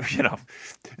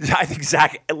 I think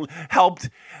Zach helped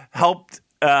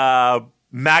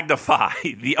magnify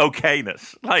the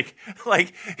okayness.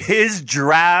 Like his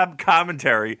drab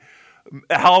commentary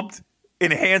helped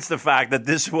enhance the fact that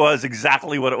this was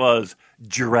exactly what it was.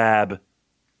 Drab.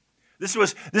 This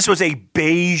was a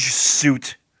beige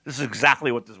suit. This is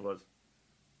exactly what this was.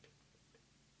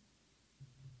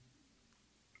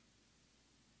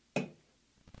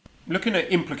 Looking at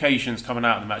implications coming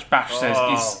out of the match, Bash says,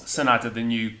 is Sanada the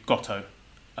new Goto?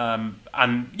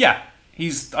 And yeah,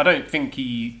 I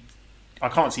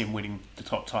can't see him winning the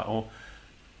top title.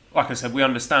 Like I said, we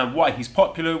understand why he's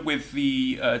popular with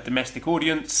the domestic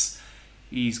audience.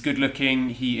 He's good looking.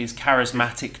 He is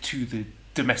charismatic to the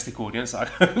domestic audience. I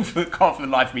can't for the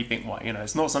life of me think why.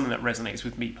 It's not something that resonates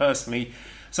with me personally.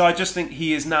 So I just think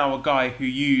he is now a guy who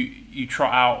you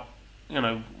trot out,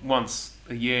 once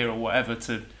a year or whatever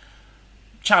to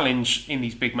challenge in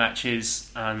these big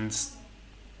matches and,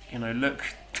 look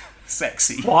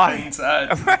sexy. Why?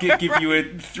 And give you a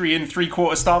 3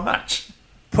 3/4 star match.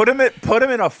 Put him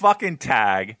in a fucking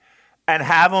tag and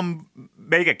have him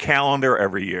make a calendar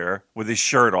every year with his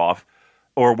shirt off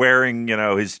or wearing,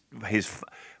 his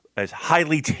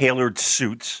highly tailored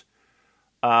suits,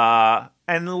 and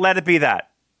let it be that.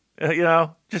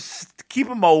 Just keep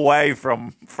him away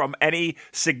from any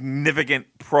significant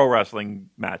pro wrestling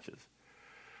matches.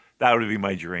 That would be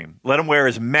my dream. Let him wear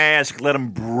his mask. Let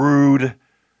him brood.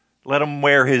 Let him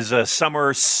wear his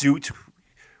summer suit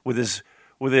with his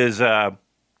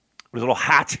little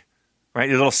hat, right?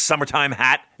 His little summertime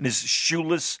hat and his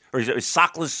shoeless or his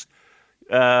sockless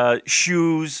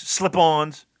shoes,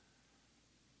 slip-ons.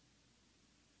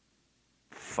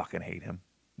 Fucking hate him.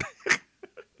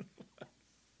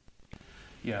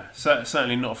 Yeah,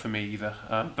 certainly not for me either.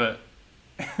 But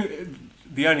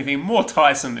the only thing more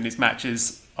tiresome than his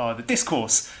matches are the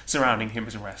discourse surrounding him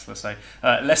as a wrestler. So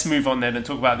let's move on then and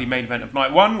talk about the main event of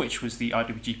night one, which was the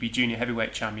IWGP Junior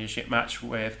Heavyweight Championship match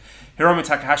with Hiromu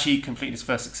Takahashi completing his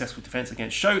first successful defense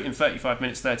against Sho in 35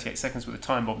 minutes 38 seconds with a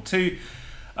time bomb 2.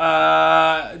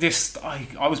 I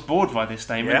was bored by this,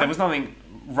 Damon. Yeah. There was nothing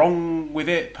wrong with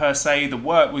it per se. The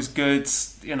work was good,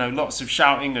 lots of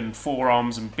shouting and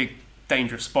forearms and big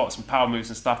dangerous spots and power moves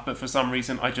and stuff, but for some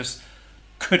reason I just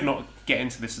could not get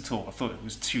into this at all. I thought it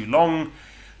was too long.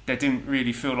 There didn't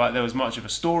really feel like there was much of a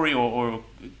story or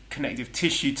connective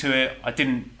tissue to it. I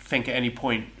didn't think at any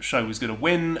point Sho was going to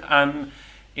win, and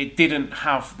it didn't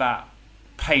have that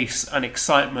pace and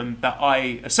excitement that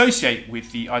I associate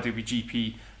with the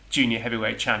IWGP Junior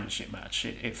Heavyweight Championship match.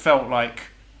 It felt like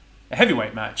a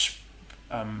heavyweight match,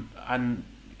 and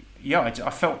yeah, I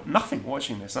felt nothing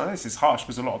watching this. I know this is harsh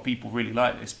because a lot of people really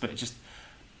like this, but it just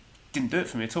didn't do it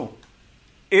for me at all.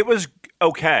 It was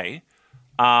okay.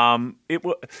 It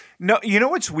was no. You know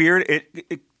what's weird?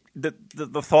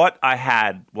 The thought I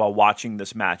had while watching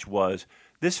this match was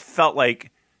this felt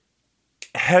like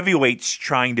heavyweights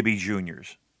trying to be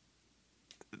juniors,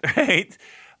 right?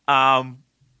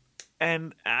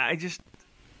 And I just.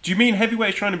 Do you mean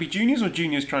heavyweights trying to be juniors or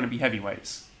juniors trying to be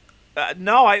heavyweights?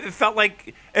 No, it felt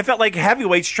like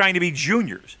heavyweights trying to be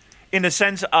juniors in the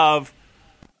sense of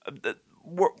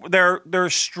they're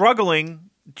struggling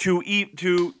to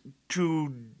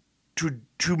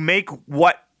make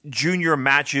what junior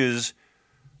matches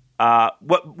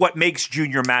what makes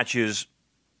junior matches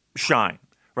shine,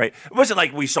 right? It wasn't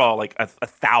like we saw like a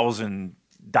 1,000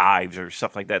 dives or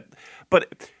stuff like that,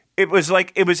 but it was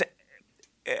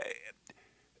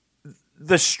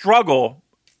the struggle.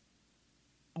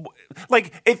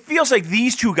 Like, it feels like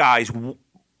these two guys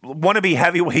want to be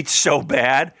heavyweights so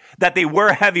bad that they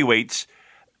were heavyweights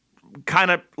kind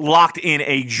of locked in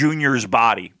a junior's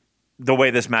body the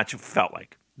way this match felt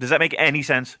like. Does that make any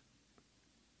sense?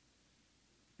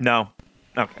 No?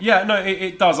 Okay. Yeah, no,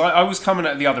 it does. I was coming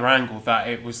at the other angle that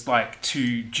it was like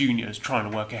two juniors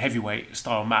trying to work a heavyweight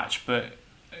style match. But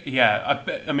yeah,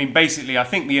 I mean, basically, I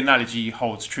think the analogy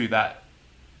holds true that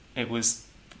it was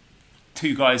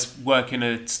two guys working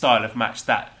a style of match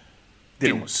that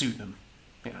didn't suit them.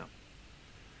 Yeah.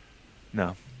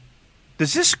 No.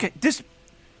 Does this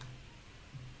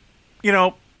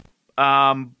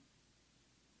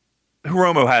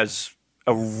Hiromu has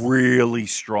a really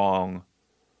strong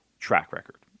track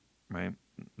record, right?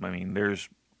 I mean, there's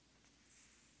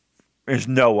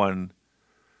no one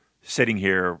sitting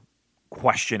here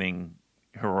questioning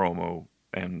Hiromu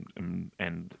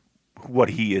and what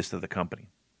he is to the company.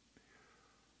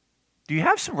 Do you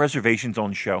have some reservations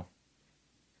on Sho?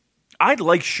 I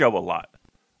like Sho a lot.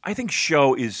 I think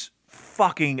Sho is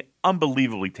fucking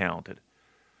unbelievably talented.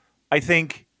 I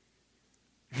think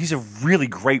he's a really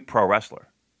great pro wrestler.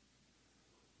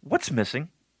 What's missing?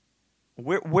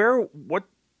 What?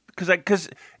 Because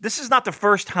this is not the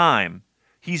first time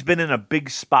he's been in a big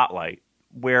spotlight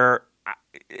where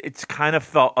it's kind of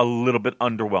felt a little bit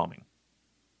underwhelming.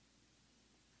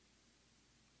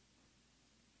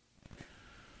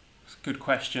 Good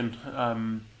question.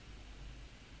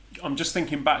 I'm just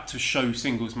thinking back to Sho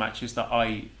singles matches that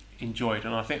I enjoyed,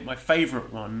 and I think my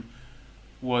favourite one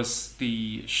was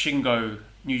the Shingo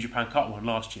New Japan Cup one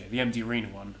last year, the MD Arena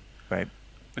one. Right.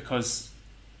 Because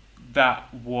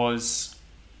that was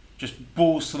just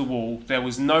balls to the wall. There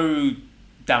was no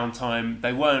downtime.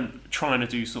 They weren't trying to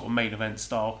do sort of main event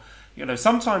style.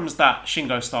 Sometimes that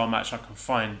Shingo style match I can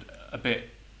find a bit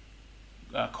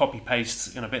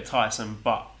copy-paste and a bit tiresome,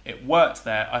 but it worked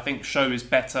there. I think Sho is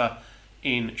better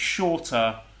in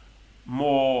shorter,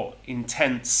 more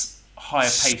intense, higher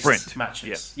paced Sprint.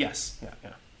 matches. Yeah. Yes.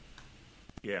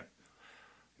 Yeah.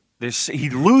 He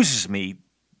loses me.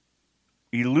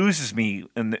 He loses me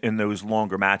in those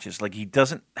longer matches. Like, he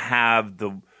doesn't have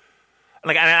the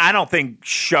like. I don't think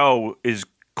Show is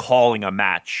calling a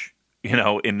match,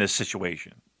 in this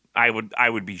situation. I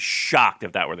would be shocked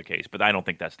if that were the case, but I don't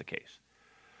think that's the case.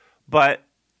 But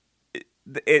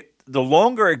the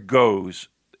longer it goes,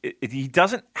 he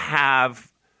doesn't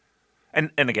have.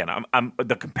 And again, I'm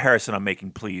the comparison I'm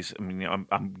making. Please, I mean,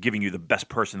 I'm giving you the best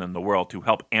person in the world to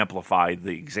help amplify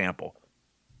the example.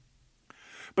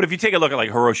 But if you take a look at like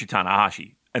Hiroshi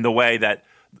Tanahashi and the way that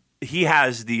he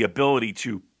has the ability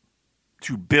to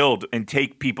build and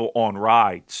take people on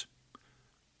rides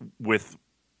with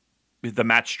the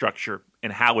match structure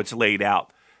and how it's laid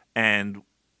out and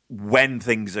when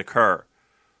things occur,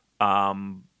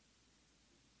 that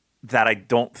I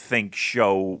don't think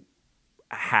Show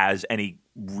has any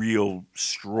real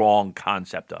strong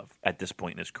concept of at this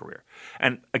point in his career.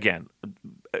 And again,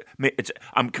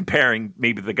 I'm comparing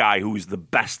maybe the guy who's the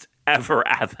best ever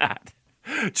at that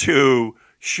to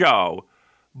Show,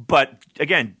 but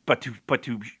again,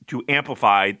 to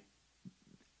amplify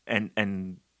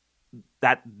and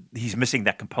that he's missing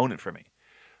that component for me.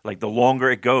 Like, the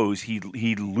longer it goes, he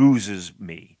loses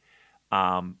me,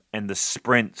 and the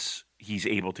sprints he's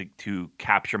able to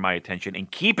capture my attention and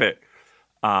keep it.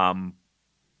 I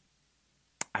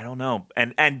don't know.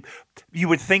 And you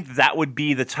would think that would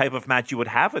be the type of match you would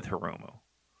have with Hiromu.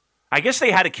 I guess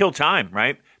they had to kill time,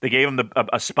 right? They gave him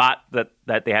a spot that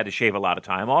they had to shave a lot of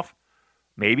time off,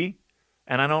 maybe.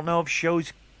 And I don't know if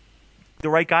Show's the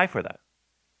right guy for that.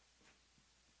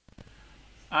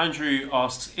 Andrew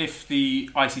asks if the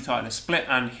IC title is split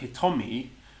and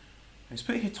Hitomi. Let's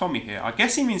put Hitomi here. I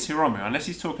guess he means Hiromu, unless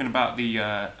he's talking about the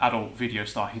adult video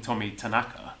star Hitomi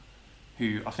Tanaka,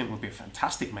 who I think would be a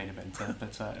fantastic main eventer.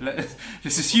 But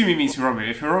let's assume he means Hiromu.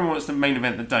 If Hiromu wants to main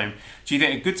event the Dome, do you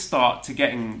think a good start to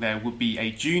getting there would be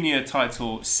a junior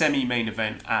title semi-main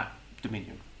event at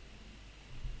Dominion?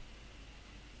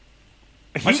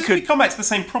 We come back to the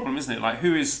same problem, isn't it? Like,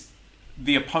 who is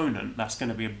the opponent that's going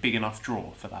to be a big enough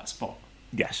draw for that spot?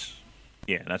 Yes.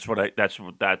 Yeah, that's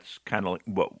kind of like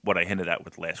what I hinted at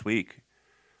with last week.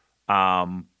 I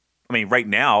mean, right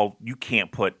now you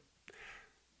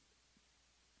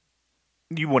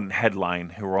wouldn't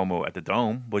headline Hiromu at the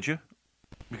Dome, would you?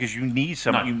 Because you need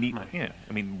some. No, you need. No. Yeah,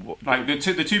 I mean, like the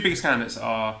two biggest candidates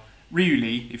are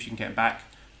Ryuli, if you can get him back,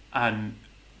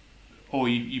 or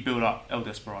you build up El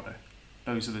Desperado.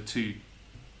 Those are the two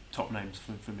top names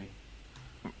for me.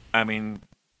 I mean,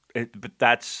 but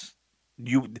that's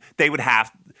you. They would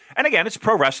have, and again, it's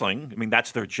pro wrestling. I mean,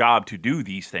 that's their job to do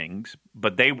these things.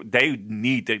 But they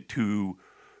need to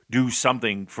do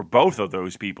something for both of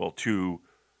those people to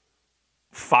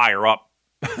fire up.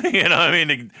 You know what I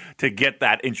mean? To get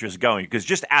that interest going, because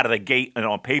just out of the gate and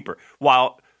on paper,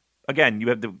 while again you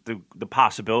have the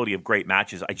possibility of great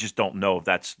matches, I just don't know if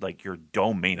that's like your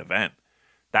Dome main event.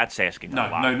 That's asking a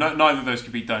lot. No, neither of those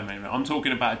could be Dome main event. I'm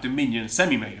talking about a Dominion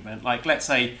semi-main event. Like, let's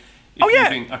say, you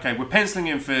think, okay, we're penciling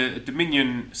in for a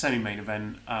Dominion semi-main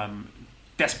event.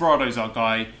 Desperado's our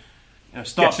guy.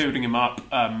 Start building him up.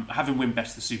 Have him win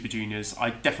Best of the Super Juniors. I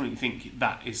definitely think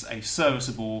that is a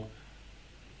serviceable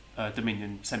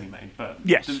Dominion semi-main. But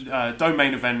yes, Dome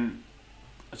main event,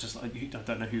 I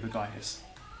don't know who the guy is.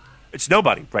 It's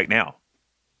nobody right now.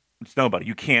 It's nobody.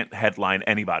 You can't headline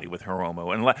anybody with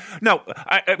Hiromu.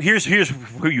 Here's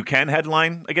who you can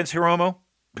headline against Hiromu.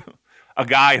 A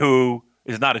guy who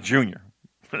is not a junior.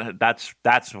 That's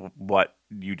what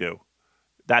you do.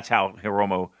 That's how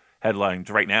Hiromu headlines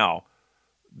right now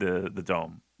the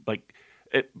Dome.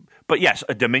 But yes,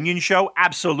 a Dominion show,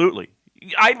 absolutely.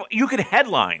 You could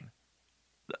headline,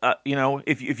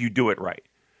 if you do it right.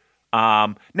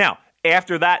 Now,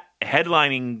 after that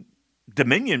headlining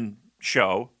Dominion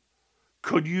show,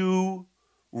 could you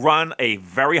run a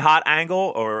very hot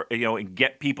angle or, and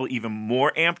get people even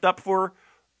more amped up for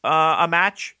a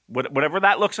match? Whatever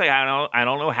that looks like, I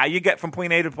don't know how you get from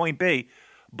point A to point B,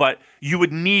 but you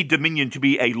would need Dominion to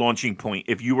be a launching point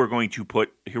if you were going to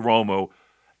put Hiromu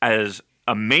as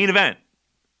a main event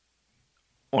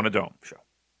on a Dome show.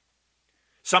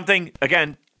 Something,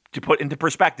 again, to put into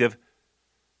perspective,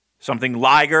 something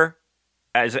Liger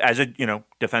as a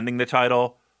defending the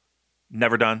title,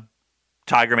 never done.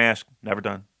 Tiger Mask, never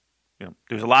done.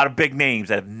 There's a lot of big names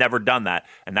that have never done that,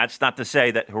 and that's not to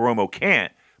say that Hiromu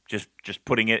can't. Just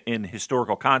putting it in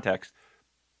historical context.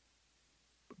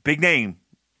 Big name,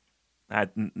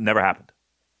 that never happened.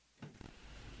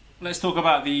 Let's talk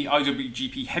about the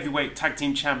IWGP Heavyweight Tag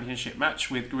Team Championship match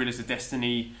with Guerrillas of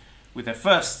Destiny with their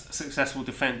first successful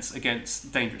defense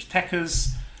against Dangerous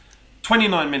Techers.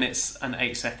 29 minutes and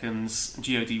 8 seconds,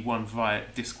 GOD won via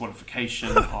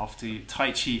disqualification after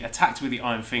Taichi attacked with the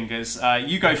Iron Fingers.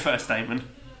 You go first, Damon.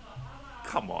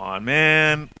 Come on,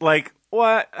 man. Like,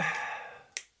 what?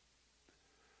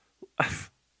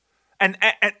 And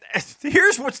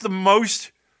here's what's the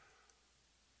most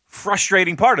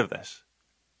frustrating part of this.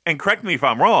 And correct me if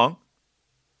I'm wrong.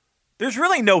 There's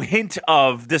really no hint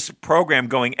of this program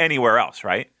going anywhere else,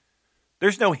 right?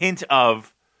 There's no hint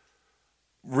of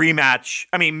rematch.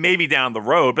 I mean, maybe down the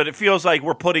road, but it feels like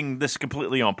we're putting this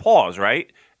completely on pause,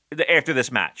 right? After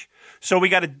this match. So we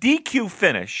got a DQ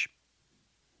finish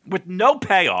with no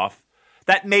payoff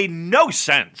that made no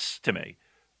sense to me.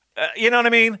 You know what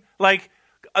I mean? Like,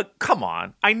 come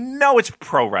on. I know it's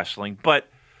pro wrestling, but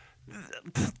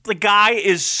the guy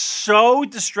is so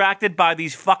distracted by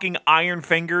these fucking Iron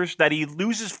Fingers that he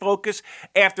loses focus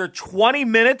after 20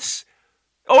 minutes.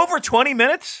 Over 20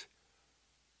 minutes?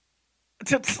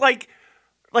 Like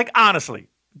honestly,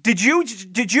 did you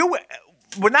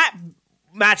when that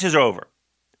match is over,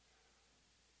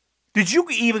 did you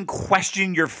even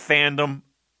question your fandom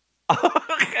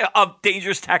of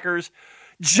Dangerous Techers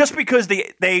just because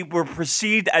they were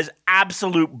perceived as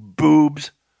absolute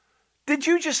boobs? Did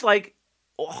you just like,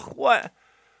 what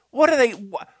are they?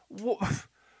 What?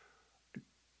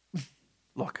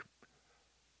 Look,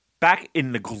 back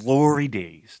in the glory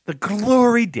days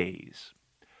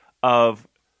of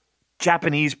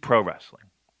Japanese pro wrestling,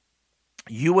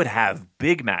 you would have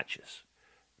big matches,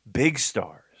 big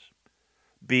stars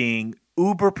being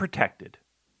uber protected,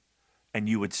 and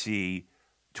you would see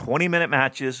 20-minute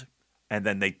matches, and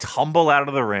then they tumble out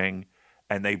of the ring,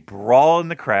 and they brawl in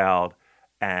the crowd,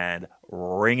 and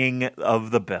ringing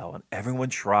of the bell, and everyone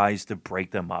tries to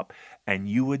break them up, and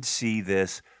you would see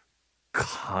this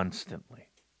constantly.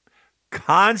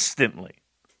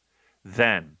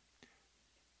 Then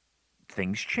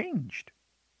things changed.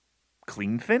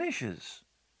 Clean finishes.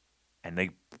 And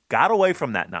they got away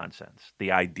from that nonsense.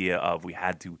 The idea of we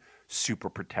had to super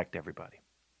protect everybody.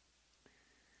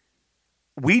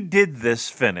 We did this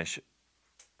finish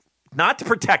not to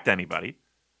protect anybody,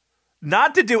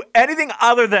 not to do anything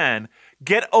other than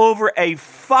get over a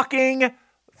fucking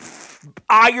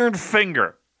Iron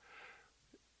Finger.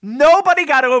 Nobody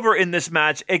got over in this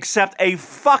match except a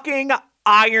fucking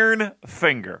Iron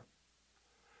Finger.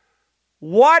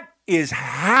 What is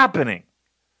happening?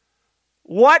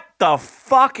 What the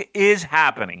fuck is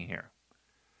happening here?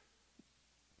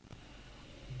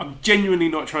 I'm genuinely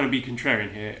not trying to be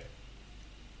contrarian here.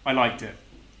 I liked it.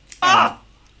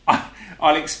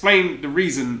 I'll explain the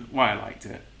reason why I liked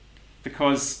it.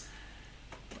 Because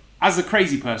as a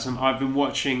crazy person, I've been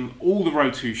watching all the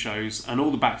Road 2 shows and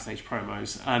all the backstage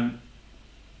promos, and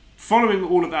following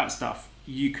all of that stuff,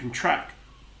 you can track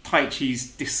Taichi's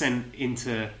descent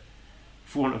into,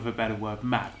 for want of a better word,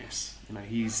 madness. You know,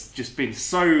 he's just been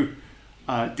so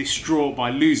distraught by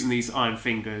losing these Iron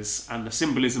Fingers and the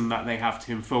symbolism that they have to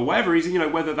him for whatever reason. You know,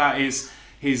 whether that is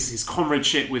his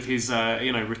comradeship with his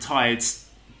retired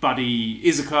buddy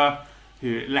Izuka,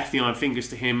 who left the Iron Fingers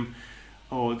to him,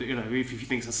 or if he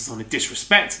thinks that's a sign of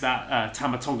disrespect that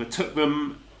Tama Tonga took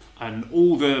them, and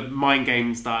all the mind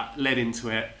games that led into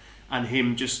it, and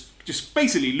him just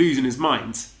basically losing his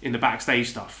mind in the backstage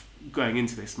stuff going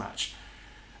into this match.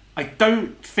 I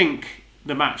don't think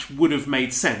the match would have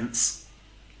made sense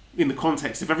in the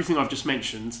context of everything I've just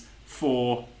mentioned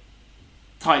for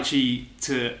Taichi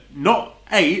to not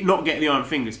get the Iron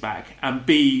Fingers back, and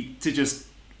B, to just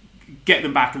get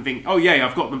them back and think, oh yeah,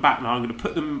 I've got them back now, I'm going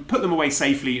to put them away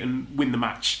safely and win the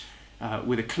match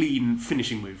with a clean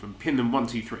finishing move and pin them 1,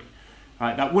 2, 3.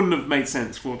 Right, that wouldn't have made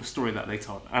sense for the story that they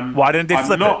told. And why didn't they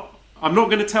flip it? I'm not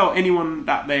going to tell anyone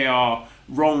that they are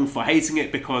wrong for hating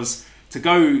it, because to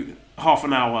go half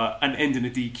an hour and end in a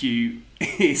DQ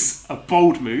is a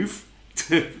bold move,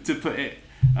 to put it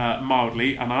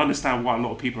mildly, and I understand why a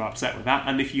lot of people are upset with that.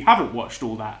 And if you haven't watched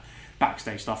all that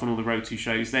backstage stuff and all the Road 2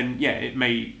 shows, then yeah,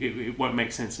 it won't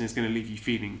make sense, and it's going to leave you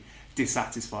feeling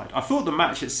dissatisfied. I thought the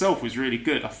match itself was really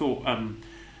good. I thought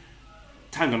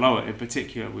Tangaloa in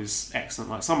particular was excellent.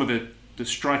 Like some of the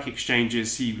strike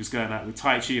exchanges he was going at with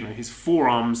Taichi, his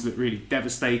forearms looked really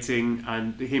devastating,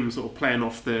 and him sort of playing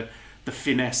off the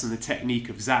finesse and the technique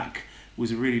of Zack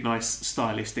was a really nice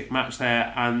stylistic match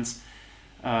there. And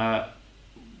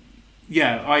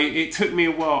it took me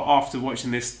a while after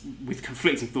watching this with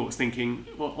conflicting thoughts, thinking,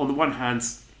 well, on the one hand,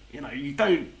 you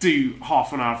don't do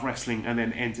half an hour of wrestling and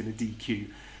then end in a DQ,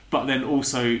 but then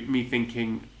also me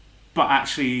thinking, but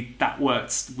actually that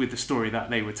worked with the story that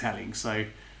they were telling. So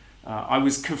I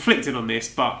was conflicted on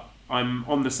this, but I'm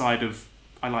on the side of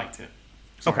I liked it.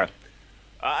 Sorry.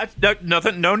 Okay.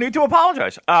 No need to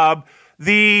apologize.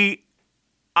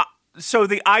 So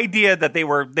the idea that they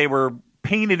were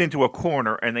painted into a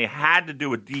corner and they had to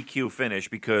do a DQ finish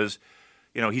because,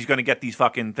 he's going to get these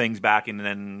fucking things back and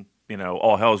then,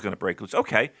 all hell's going to break loose.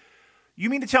 Okay. You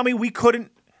mean to tell me we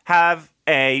couldn't have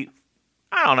I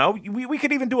don't know, we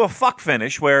could even do a fuck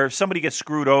finish where somebody gets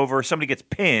screwed over, somebody gets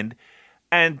pinned,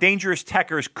 and Dangerous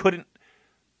Tekkers couldn't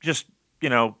just,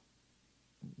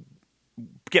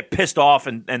 get pissed off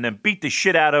and then beat the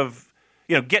shit out of,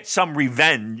 get some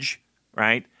revenge,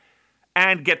 right?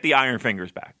 And get the Iron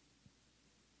Fingers back.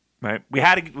 Right? We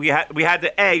had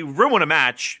to ruin a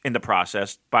match in the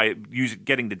process by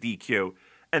getting the DQ,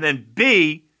 and then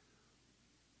B,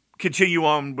 continue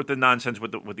on with the nonsense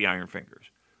with the Iron Fingers.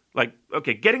 Like,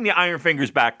 okay, getting the Iron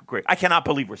Fingers back, great. I cannot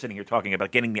believe we're sitting here talking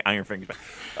about getting the Iron Fingers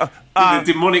back. The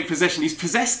demonic possession. He's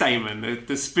possessed, Damon.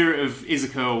 The spirit of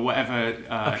Izuka or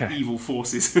whatever evil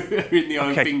forces are in the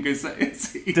Iron Fingers.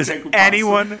 Does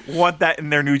anyone want that in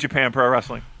their New Japan Pro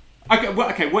Wrestling? Okay,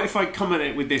 what if I come at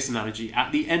it with this analogy?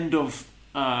 At the end of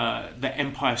The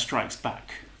Empire Strikes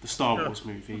Back, the Star Wars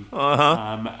movie,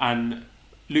 and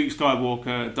Luke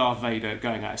Skywalker, Darth Vader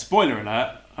going at it. Spoiler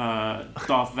alert,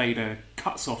 Darth Vader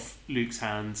cuts off Luke's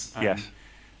hands. And, yes.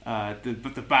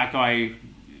 But the bad guy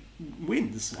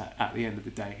wins at the end of the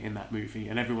day in that movie.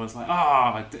 And everyone's like,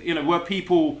 were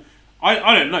people...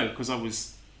 I don't know, because I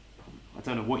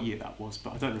don't know what year that was,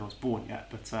 but I don't think I was born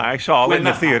yet. But I saw it in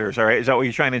the theaters, all right? Is that what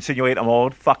you're trying to insinuate? I'm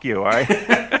old? Fuck you, all right?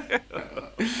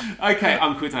 Okay,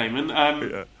 Uncle Damon.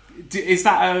 Is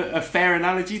that a fair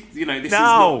analogy? This is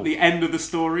not the end of the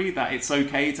story, that it's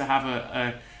okay to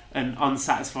have an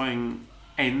unsatisfying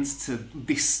end to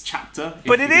this chapter.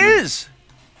 But it is.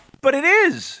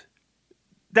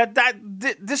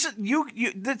 This is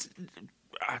this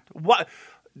what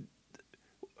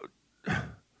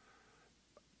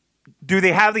do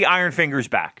they have the Iron Fingers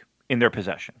back in their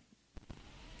possession?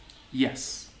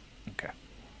 Yes. Okay.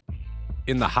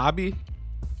 In the hobby,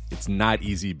 it's not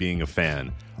easy being a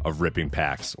fan of ripping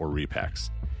packs or repacks.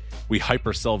 We hype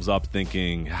ourselves up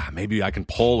thinking, maybe I can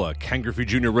pull a Ken Griffey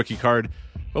Jr. rookie card,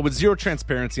 but with zero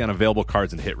transparency on available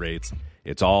cards and hit rates,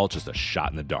 it's all just a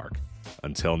shot in the dark.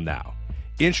 Until now.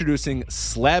 Introducing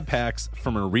Slab Packs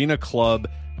from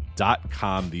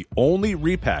ArenaClub.com, the only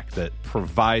repack that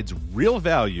provides real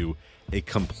value, a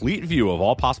complete view of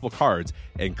all possible cards,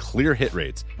 and clear hit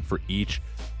rates for each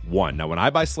one. Now, when I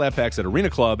buy Slab Packs at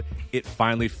Arena Club, it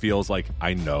finally feels like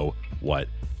I know what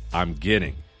I'm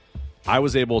getting. I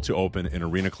was able to open an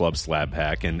Arena Club slab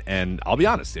pack, and I'll be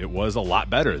honest, it was a lot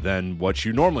better than what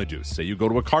you normally do. Say you go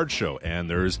to a card show, and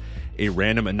there's a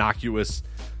random innocuous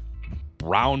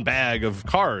brown bag of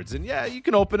cards, and yeah, you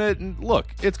can open it, and look,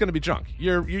 it's going to be junk.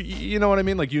 You know what I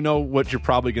mean? Like, you know what you're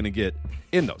probably going to get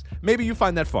in those. Maybe you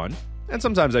find that fun, and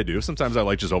sometimes I do. Sometimes I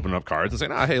like just opening up cards and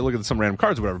saying, hey, look at some random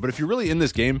cards or whatever. But if you're really in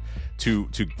this game to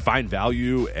find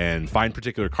value and find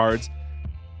particular cards,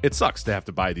 it sucks to have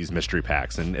to buy these mystery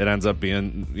packs, and it ends up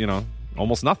being,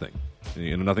 almost nothing.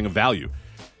 Nothing of value.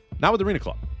 Not with Arena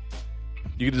Club.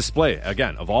 You can display,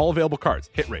 again, of all available cards,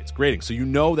 hit rates, grading, so you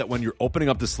know that when you're opening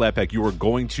up this slab pack, you are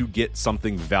going to get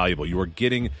something valuable. You are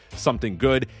getting something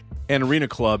good. And Arena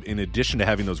Club, in addition to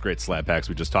having those great slab packs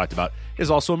we just talked about, is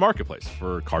also a marketplace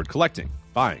for card collecting,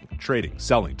 buying, trading,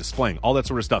 selling, displaying, all that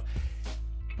sort of stuff.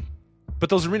 But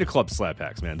those Arena Club slab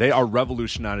packs, man, they are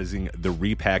revolutionizing the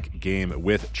repack game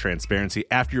with transparency.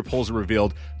 After your pulls are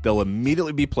revealed, they'll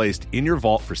immediately be placed in your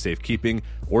vault for safekeeping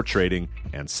or trading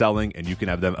and selling, and you can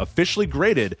have them officially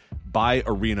graded by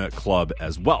Arena Club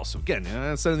as well. So again,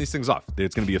 sending these things off,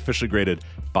 it's going to be officially graded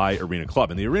by Arena Club.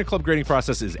 And the Arena Club grading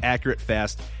process is accurate,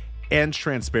 fast, and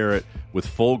transparent, with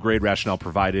full grade rationale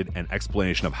provided and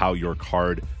explanation of how your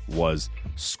card was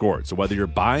scored. So whether you're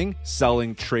buying,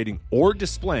 selling, trading, or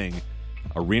displaying,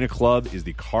 Arena Club is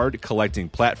the card collecting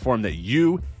platform that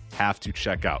you have to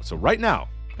check out. So right now,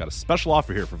 I've got a special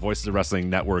offer here for Voices of Wrestling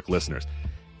Network listeners.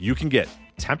 You can get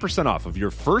 10% off of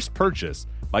your first purchase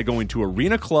by going to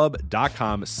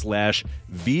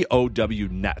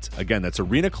arenaclub.com/VOWnet. Again, that's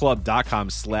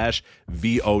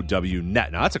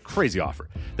arenaclub.com/VOWnet. Now, that's a crazy offer.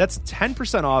 That's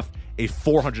 10% off a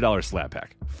 $400 slab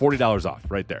pack. $40 off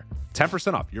right there.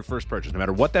 10% off your first purchase. No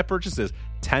matter what that purchase is,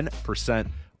 10%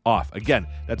 off. Again,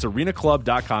 that's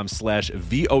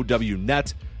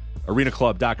arenaclub.com/VOWnet.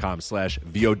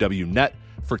 arenaclub.com/VOWnet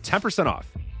for 10%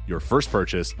 off your first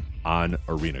purchase on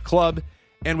Arena Club.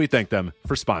 And we thank them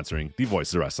for sponsoring the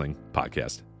Voices of Wrestling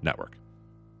Podcast Network.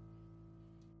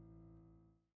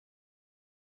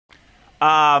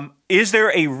 Is there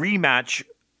a rematch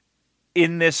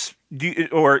in this? Do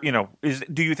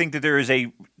you think that there is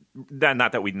a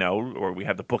not that we know or we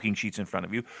have the booking sheets in front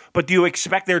of you, but do you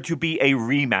expect there to be a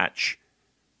rematch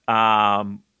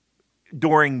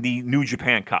during the New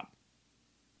Japan Cup?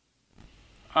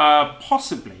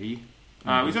 Possibly. We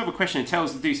have a question. It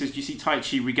tells the dude says, do you see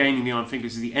Taichi regaining the Iron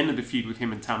Fingers at the end of the feud with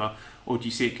him and Tama, or do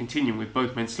you see it continuing with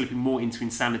both men slipping more into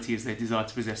insanity as their desire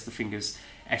to possess the fingers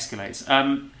escalates?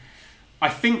 I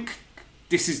think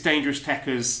this is Dangerous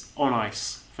Tekkers on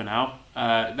ice for now.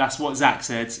 That's what Zach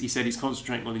said. He said he's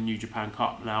concentrating on the New Japan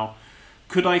Cup now.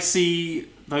 Could I see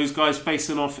those guys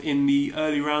facing off in the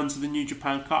early rounds of the New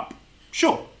Japan Cup?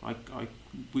 Sure. I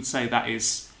would say that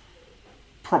is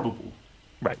probable.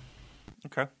 Right.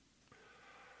 Okay.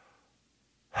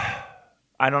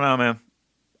 I don't know, man.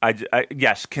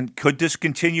 Yes. Could this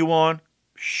continue on?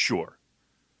 Sure.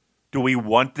 Do we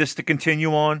want this to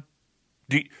continue on?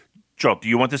 Joe, do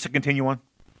you want this to continue on?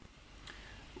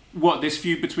 What, this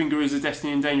feud between Guerrillas of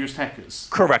Destiny and Dangerous Tekkers?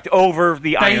 Correct. Over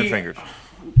the Iron Fingers.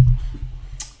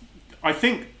 I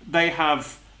think they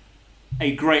have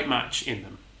a great match in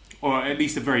them, or at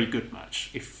least a very good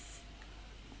match.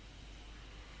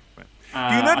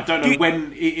 I don't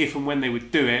know if and when they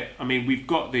would do it. I mean, we've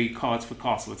got the cards for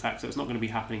Castle Attack, so it's not going to be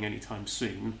happening anytime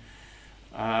soon.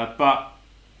 But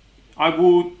I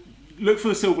will look for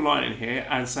the silver lining here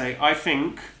and say, I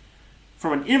think,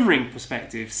 from an in-ring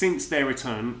perspective, since their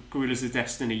return, Guerrillas of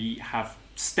Destiny have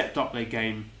stepped up their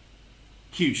game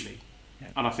hugely. Yeah.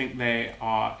 And I think they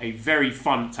are a very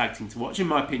fun tag team to watch, in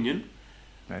my opinion.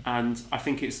 Right. And I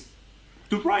think it's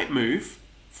the right move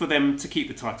for them to keep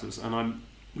the titles. And I'm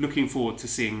looking forward to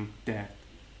seeing their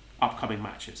upcoming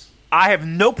matches. I have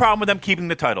no problem with them keeping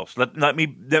the titles. Let me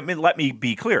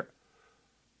be clear.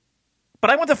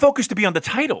 But I want the focus to be on the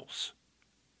titles,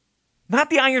 not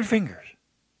the Iron Fingers.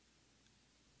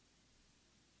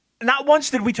 Not once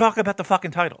did we talk about the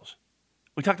fucking titles.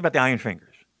 We talked about the Iron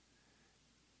Fingers.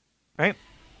 Right?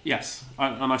 Yes.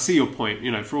 And I see your point.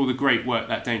 You know, for all the great work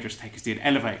that Dangerous Tekkers did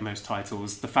elevating those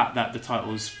titles, the fact that the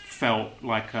titles felt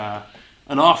like an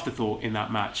afterthought in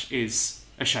that match is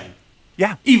a shame.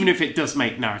 Yeah. Even if it does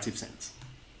make narrative sense.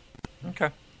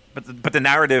 Okay. But the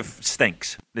narrative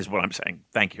stinks, is what I'm saying.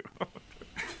 Thank you.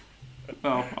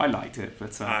 Well, I liked it,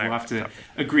 but we'll have to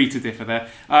agree to differ there.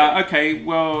 Okay,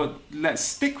 well, let's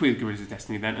stick with Guerrillas of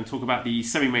Destiny then and talk about the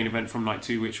semi-main event from Night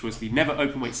 2, which was the Never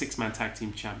Openweight 6-Man Tag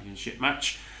Team Championship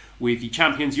match, with the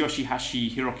champions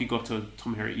Yoshihashi, Hiroki Goto,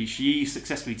 Tomohiro Ishii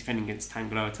successfully defending against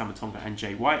Tangaloa, Tama Tonga and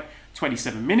Jay White.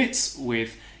 27 minutes,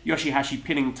 with Yoshihashi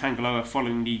pinning Tangaloa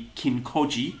following the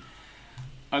Kinkoji.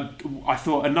 I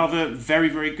thought another very,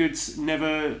 very good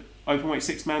Never Openweight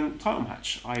 6-Man title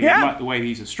match. I like the way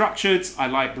these are structured. I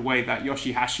like the way that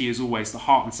Yoshihashi is always the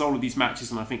heart and soul of these matches,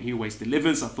 and I think he always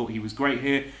delivers. I thought he was great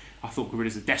here. I thought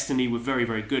Guerrillas of Destiny were very,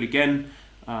 very good again.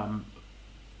 I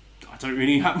don't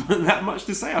really have that much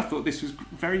to say. I thought this was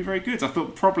very, very good. I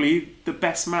thought probably the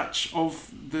best match of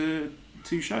the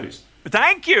two shows.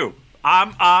 Thank you.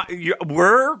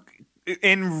 We're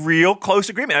in real close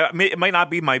agreement. It might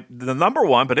not be the number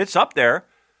one, but it's up there.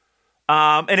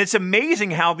 And it's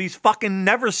amazing how these fucking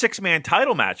never 6-man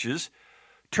title matches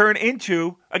turn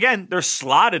into, again, they're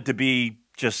slotted to be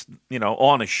just,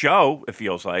 on a show, it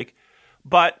feels like.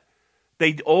 But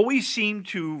they always seem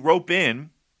to rope in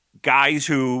guys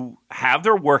who have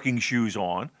their working shoes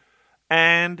on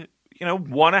and,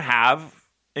 want to have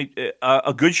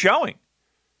a good showing.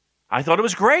 I thought it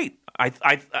was great.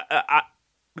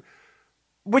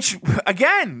 Which,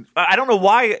 again, I don't know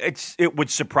why it would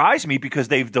surprise me, because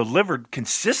they've delivered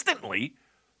consistently.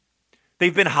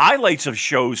 They've been highlights of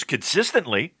shows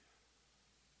consistently.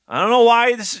 I don't know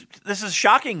why this is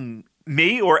shocking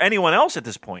me or anyone else at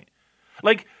this point.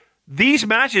 Like, these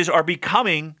matches are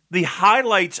becoming the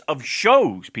highlights of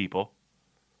shows, people.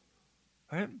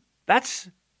 Right? That's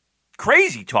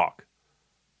crazy talk.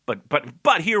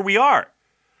 But here we are.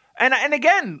 And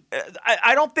again,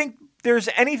 I don't think there's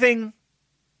anything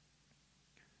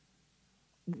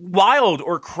wild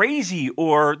or crazy,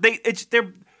 or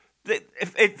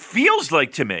it feels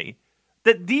like to me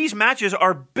that these matches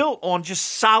are built on just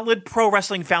solid pro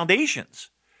wrestling foundations.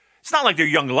 It's not like they're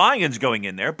young lions going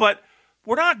in there, but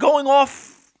we're not going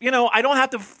off. I don't have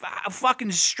to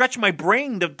fucking stretch my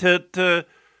brain to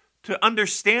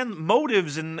understand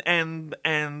motives and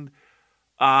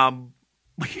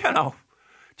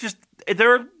just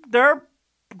they're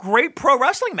great pro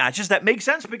wrestling matches that make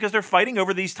sense because they're fighting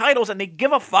over these titles and they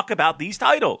give a fuck about these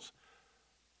titles.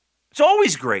 It's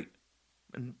always great.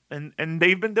 And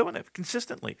they've been doing it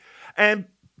consistently. And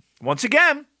once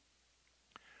again,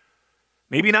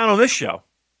 maybe not on this show,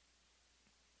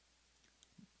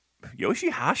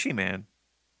 Yoshihashi, man,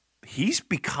 he's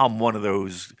become one of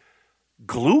those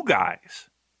glue guys.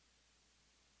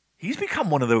 He's become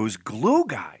one of those glue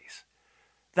guys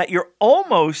that you're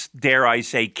almost, dare I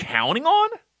say, counting on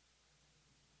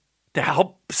to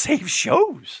help save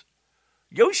shows.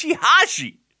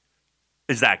 Yoshihashi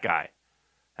is that guy.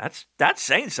 That's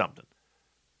saying something,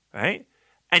 right?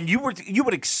 And you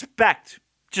would expect,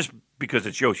 just because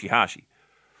it's Yoshihashi,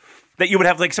 that you would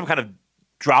have like some kind of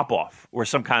drop off or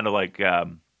some kind of like,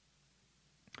 you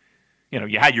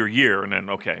had your year and then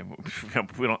okay,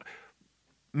 we don't.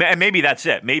 And maybe that's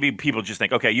it. Maybe people just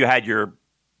think, okay, you had your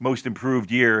most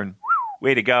improved year and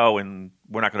way to go, and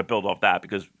we're not going to build off that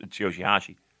because it's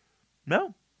Yoshihashi.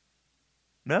 No.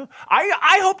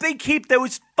 I hope they keep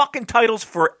those fucking titles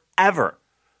forever.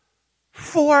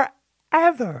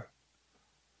 Forever.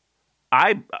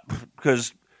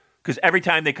 Because every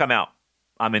time they come out,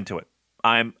 I'm into it.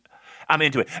 I'm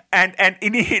into it. And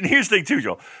here's the thing too,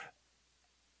 Joel.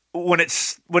 When it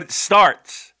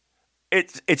starts,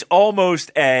 it's almost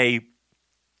just a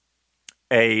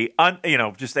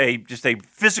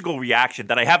physical reaction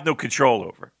that I have no control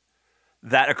over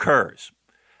that occurs.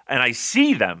 And I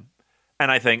see them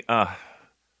and I think,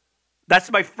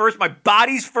 that's my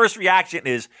body's first reaction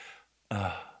is,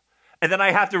 and then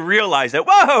I have to realize that,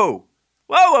 whoa.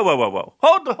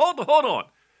 Hold on.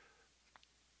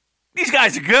 These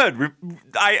guys are good.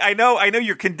 I know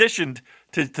you're conditioned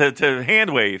to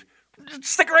hand wave. Just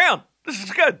stick around. This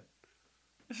is good.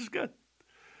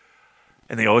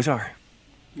 And they always are.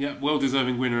 Yeah,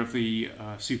 well-deserving winner of the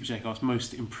Super J-Cast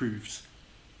Most Improved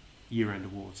Year-End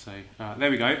Award. So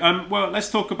there we go. Well, let's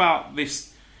talk about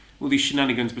all these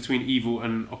shenanigans between Evil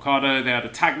and Okada. They had a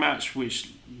tag match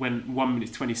which went 1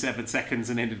 minute 27 seconds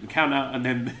and ended in the countout, and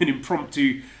then an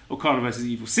impromptu Okada versus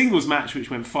Evil singles match which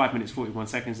went 5 minutes 41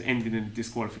 seconds, ended in a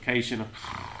disqualification.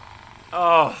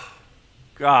 Oh,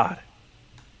 God.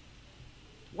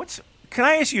 Can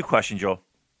I ask you a question, Joel?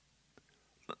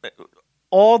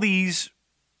 All these,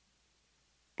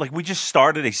 like, we just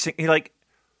started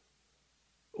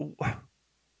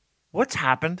what's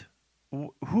happened?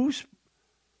 Who's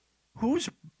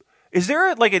is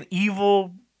there like an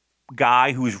evil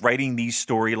guy who's writing these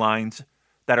storylines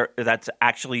that's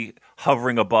actually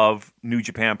hovering above New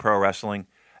Japan Pro Wrestling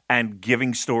and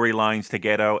giving storylines to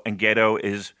Gedo, and Gedo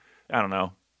is, I don't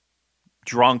know,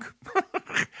 drunk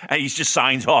and he just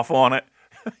signs off on it?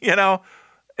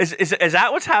 Is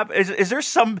that what's happening? Is there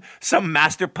some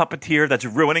master puppeteer that's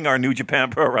ruining our New Japan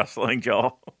Pro Wrestling,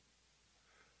 Joel?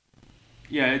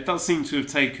 Yeah, it does seem to have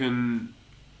taken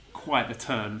quite a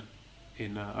turn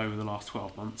in over the last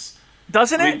 12 months.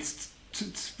 Doesn't it?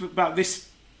 It's about this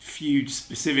feud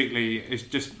specifically, it's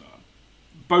just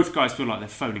both guys feel like they're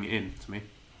phoning it in to me.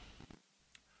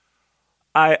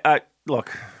 I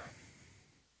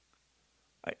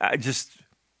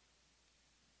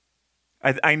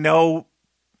know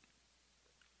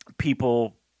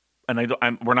people, and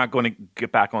we're not going to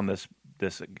get back on this.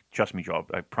 Trust me, Joe.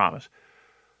 I promise.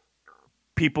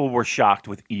 People were shocked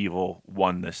with Evil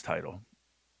won this title,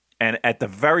 and at the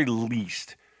very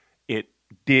least, it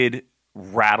did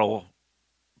rattle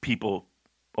people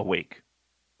awake.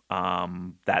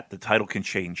 That the title can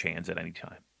change hands at any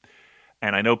time.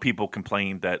 And I know people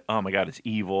complained that, oh my God, it's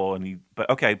Evil. But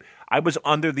okay, I was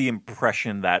under the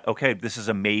impression that, okay, this is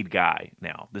a made guy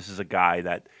now. This is a guy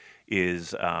that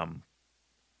is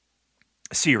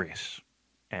serious.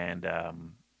 And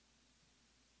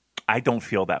I don't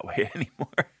feel that way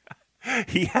anymore.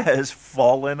 He has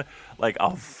fallen like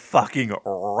a fucking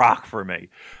rock for me.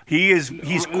 He's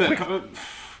quick.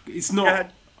 It's not...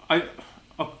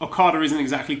 Okada isn't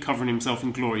exactly covering himself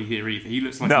in glory here either. He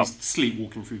looks like he's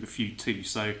sleepwalking through the feud too.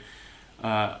 So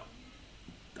I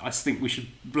think we should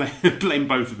blame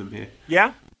both of them here.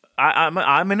 Yeah,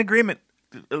 I'm in agreement.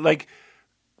 Like,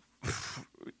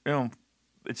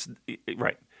 it's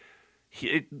right.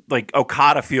 Like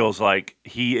Okada feels like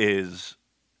he is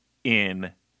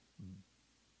in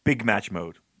big match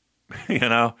mode.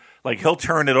 Like he'll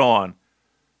turn it on,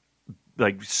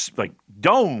 like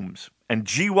domes and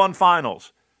G1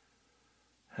 finals.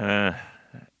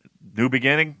 New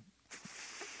beginning.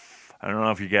 I don't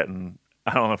know if you're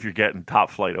getting top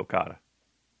flight Okada.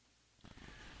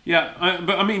 Yeah,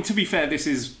 but I mean, to be fair, this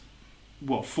is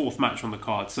fourth match on the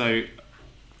card. So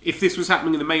if this was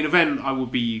happening in the main event, I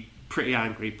would be pretty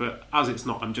angry. But as it's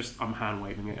not, I'm hand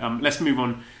waving it. Let's move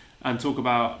on and talk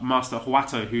about Master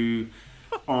Hawato, who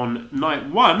on night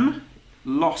one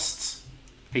lost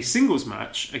a singles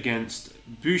match against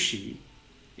Bushi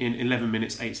in 11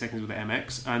 minutes 8 seconds with the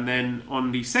MX, and then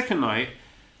on the second night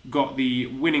got the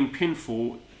winning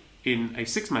pinfall in a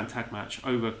 6-man tag match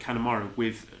over Kanemaru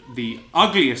with the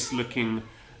ugliest looking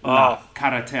La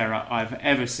Carretera I've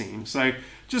ever seen. So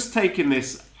just taking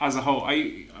this as a whole,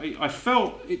 I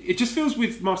felt it just feels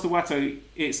with Master Wato,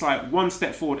 it's like one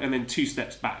step forward and then two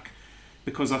steps back,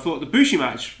 because I thought the Bushi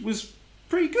match was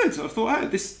pretty good. I thought, oh,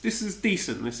 this is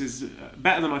decent. This is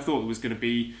better than I thought it was going to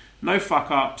be. No fuck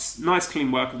ups, nice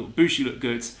clean work. I thought Bushi looked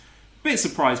good. Bit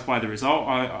surprised by the result,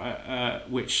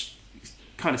 which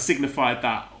kind of signified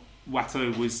that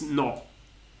Wato was not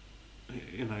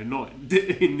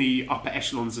in the upper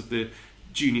echelons of the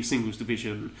junior singles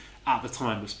division at the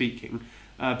time of speaking.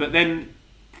 But then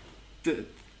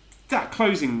that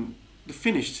closing, the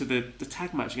finish to the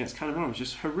tag match against Kanemaru was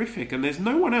just horrific, and there's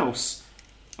no one else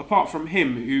apart from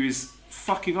him who is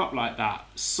fucking up like that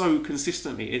so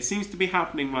consistently. It seems to be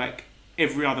happening like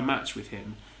every other match with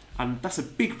him, and that's a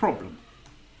big problem.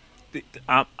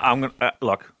 I'm gonna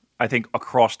look. I think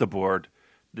across the board,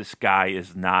 this guy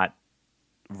is not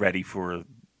ready for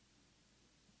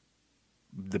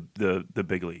the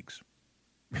big leagues.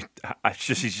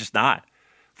 He's just not,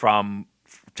 from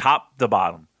top to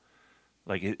bottom.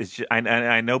 Like it's just,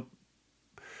 I know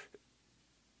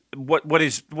what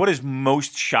is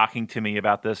most shocking to me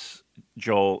about this,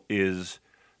 Joel, is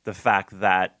the fact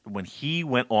that when he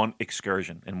went on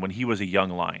excursion and when he was a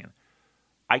young lion,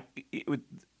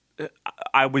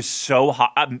 I was so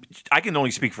hot. I can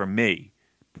only speak for me,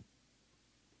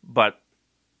 but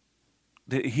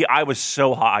I was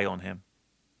so high on him.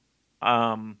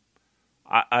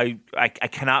 I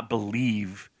cannot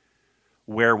believe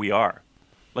where we are.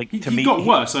 Like he got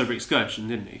worse over excursion,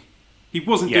 didn't he? He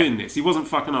wasn't doing this. He wasn't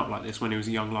fucking up like this when he was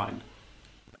a young lion.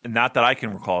 Not that I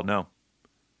can recall. No,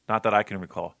 not that I can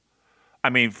recall. I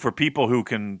mean, for people who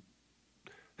can,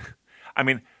 I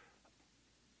mean,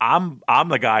 I'm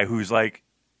the guy who's like,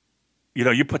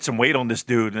 you put some weight on this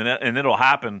dude and it'll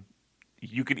happen.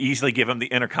 You could easily give him the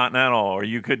Intercontinental, or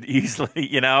you could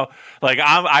easily, like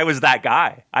I was that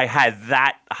guy. I had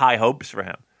that high hopes for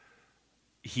him.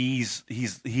 He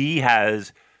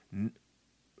has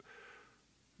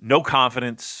no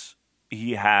confidence.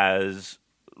 He has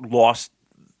lost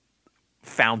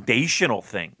foundational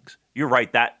things. You're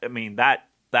right.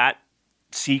 That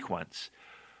sequence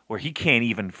where he can't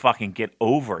even fucking get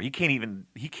over. He can't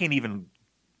even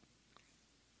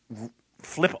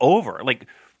flip over.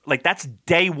 Like that's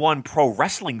day one pro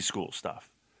wrestling school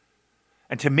stuff.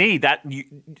 And to me,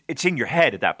 it's in your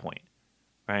head at that point,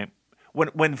 right?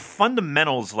 When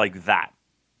fundamentals like that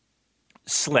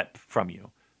slip from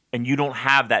you, and you don't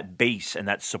have that base and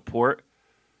that support,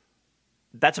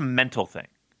 that's a mental thing.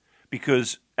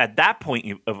 Because at that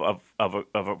point of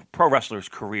a pro wrestler's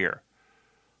career,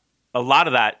 a lot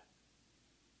of that,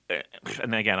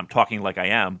 and again, I'm talking like I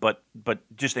am, but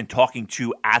just in talking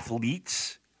to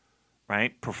athletes,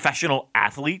 right? Professional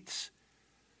athletes,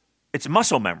 it's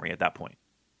muscle memory at that point,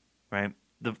 right?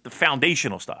 The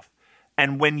foundational stuff.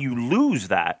 And when you lose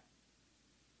that,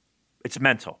 it's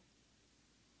mental.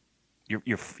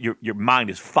 Your mind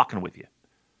is fucking with you.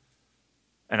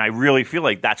 And I really feel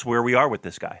like that's where we are with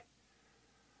this guy.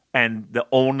 And the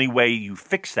only way you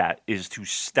fix that is to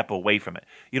step away from it.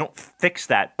 You don't fix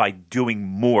that by doing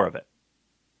more of it.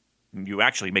 You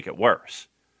actually make it worse.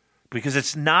 Because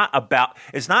it's not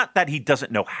that he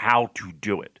doesn't know how to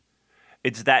do it.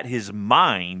 It's that his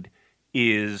mind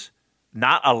is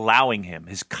not allowing him.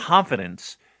 His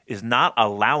confidence is not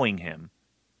allowing him.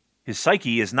 His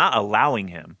psyche is not allowing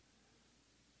him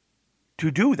to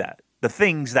do that. The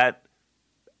things that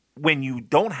when you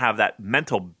don't have that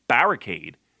mental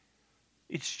barricade,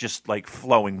 it's just like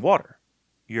flowing water.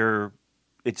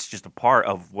 It's just a part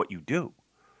of what you do.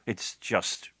 It's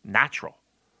just natural.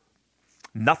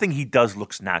 Nothing he does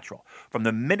looks natural. From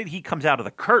the minute he comes out of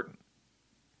the curtain,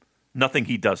 nothing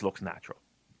he does looks natural.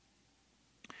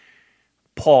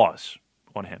 Pause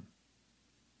on him.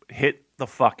 Hit the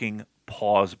fucking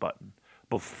pause button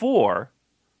before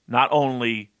not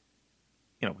only,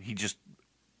 he just,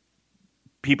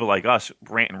 people like us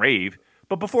rant and rave,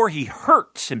 but before he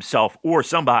hurts himself or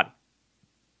somebody,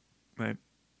 right?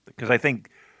 Because I think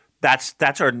that's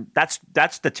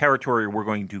the territory we're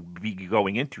going to be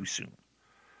going into soon.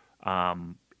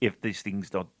 If these things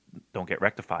don't get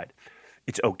rectified,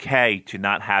 it's okay to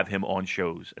not have him on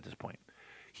shows at this point.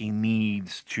 He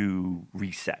needs to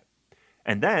reset,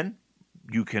 and then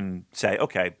you can say,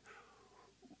 okay,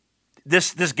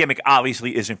 this gimmick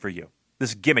obviously isn't for you.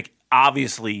 This gimmick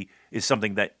obviously is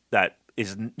something that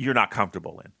is you're not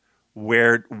comfortable in.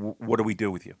 What do we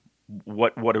do with you?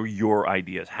 What are your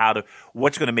ideas?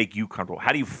 What's going to make you comfortable?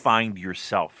 How do you find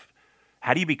yourself?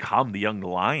 How do you become the young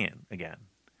lion again?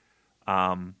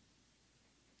 I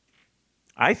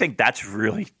think that's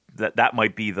really that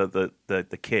might be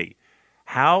the key.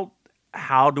 How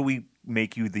how do we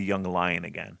make you the young lion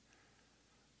again?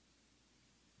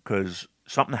 Because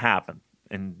something happened,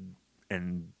 and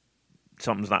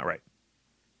something's not right.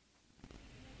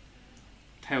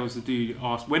 Tails the Dude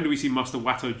asked, when do we see Master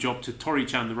Watto job to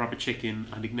Tori-chan the Rubber Chicken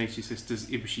and Ignatius sisters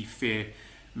Ibushi fear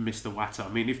Mr. Watto? I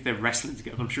mean, if they're wrestling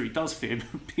together, I'm sure he does fear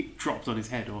being dropped on his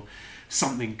head or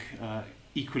something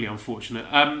equally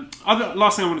unfortunate.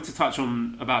 Last thing I wanted to touch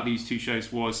on about these two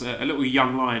shows was a little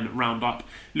Young Lion roundup.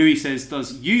 Louis says,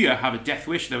 does Yuya have a death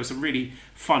wish? There was some really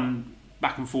fun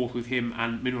back and forth with him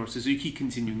and Minoru Suzuki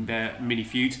continuing their mini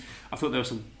feud. I thought there was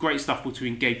some great stuff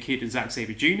between Gabe Kidd and Zack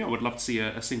Sabre Jr. I would love to see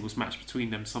a singles match between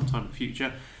them sometime in the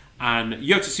future. And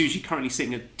Yota Tsuji currently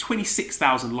sitting at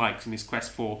 26,000 likes in his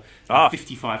quest for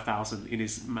 55,000 in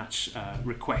his match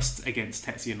request against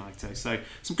Tetsuya Naito. So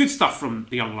some good stuff from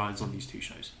the Young Lions on these two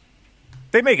shows.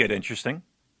 They make it interesting.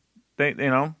 They're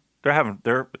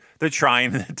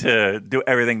trying to do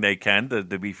everything they can to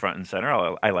be front and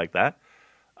center. I like that.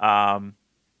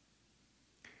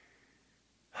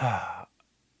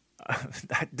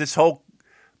 This whole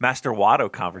Master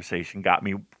Watto conversation got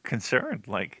me concerned.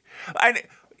 Like,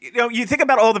 you think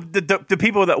about all the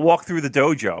people that walk through the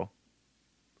dojo.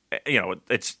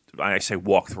 I say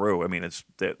walk through. I mean, it's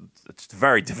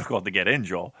very difficult to get in,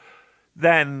 Joel.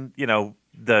 Then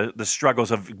the struggles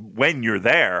of when you're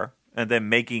there and then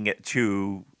making it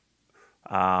to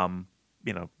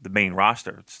the main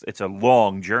roster. It's a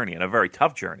long journey and a very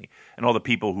tough journey, and all the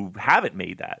people who haven't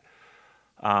made that.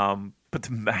 But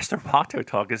the Master Watto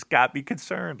talk has got me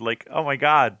concerned. Like, oh my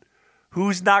God,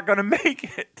 who's not going to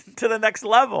make it to the next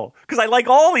level? Because I like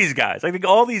all these guys. I think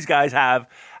all these guys have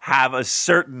a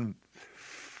certain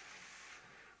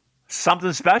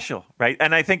something special, right?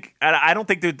 And I don't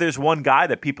think that there's one guy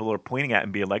that people are pointing at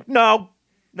and being like, no.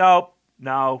 The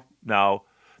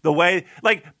way,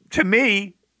 like, to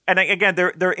me. And again,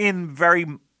 they're in very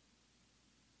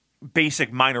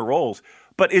basic minor roles.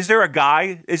 But is there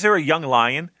a young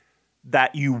lion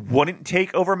that you wouldn't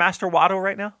take over Master Watto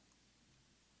right now?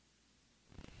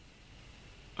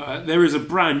 There is a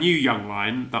brand new young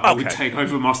lion that I would take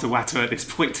over Master Watto at this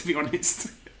point, to be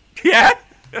honest. Yeah?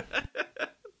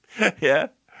 Yeah.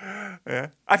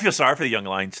 I feel sorry for the young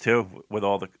lions, too, with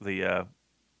all the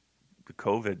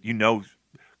COVID. A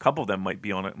couple of them might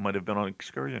have been on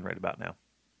excursion right about now.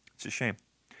 It's a shame.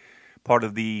 Part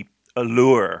of the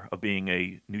allure of being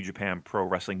a New Japan Pro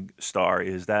Wrestling star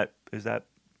is that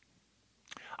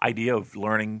idea of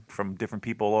learning from different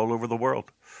people all over the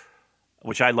world,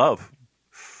 which I love.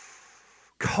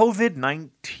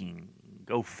 COVID-19.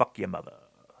 Go fuck your mother.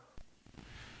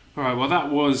 All right, well, that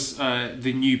was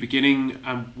the new beginning,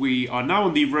 and we are now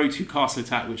on the road to Castle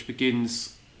Attack, which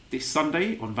begins this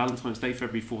Sunday on Valentine's Day,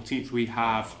 February 14th. We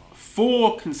have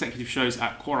 4 consecutive shows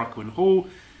at Korakuen Hall.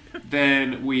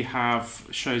 Then we have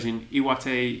shows in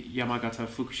Iwate, Yamagata,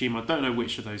 Fukushima. I don't know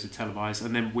which of those are televised.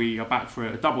 And then we are back for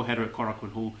a double header at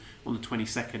Korakuen Hall on the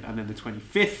 22nd and then the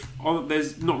 25th.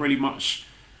 There's not really much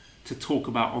to talk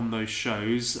about on those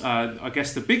shows. I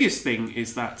guess the biggest thing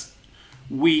is that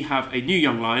we have a new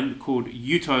young lion called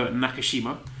Yuto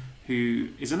Nakashima, who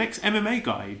is an ex-MMA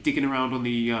guy digging around on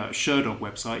the Sherdog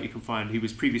website. You can find he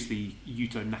was previously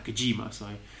Yuto Nakajima, so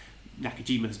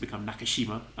Nakajima has become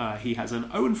Nakashima. He has an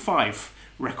 0-5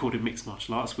 record in mixed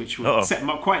martial arts, which will set him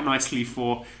up quite nicely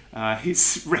for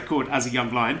his record as a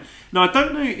young lion. Now, I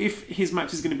don't know if his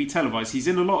match is going to be televised. He's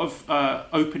in a lot of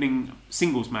opening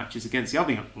singles matches against the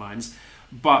other young lions,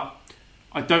 but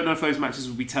I don't know if those matches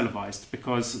will be televised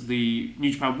because the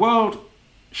New Japan World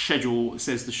schedule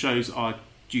says the shows are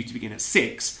due to begin at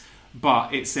 6,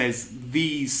 but it says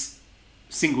these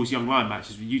singles young lion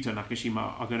matches with Yuto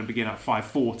Nakashima are going to begin at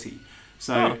 5:40.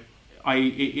 So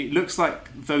it looks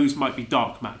like those might be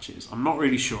dark matches. I'm not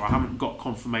really sure. I haven't got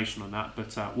confirmation on that,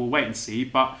 but we'll wait and see.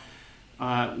 But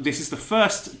this is the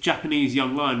first Japanese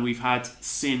young lion we've had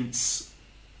since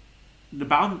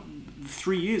about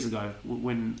 3 years ago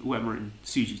when Uemura and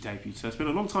Tsuji debuted. So it's been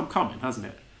a long time coming, hasn't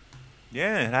it?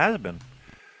 Yeah, it has been.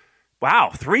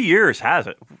 Wow, 3 years, has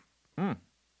it?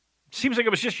 Seems like it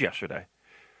was just yesterday.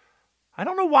 I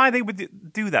don't know why they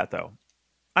would do that, though.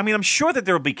 I mean, I'm sure that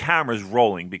there will be cameras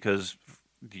rolling because,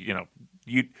 you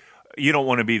don't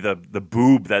want to be the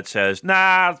boob that says,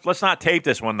 nah, let's not tape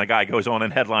this one. The guy goes on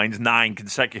and headlines 9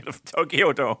 consecutive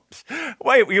Tokyo Domes.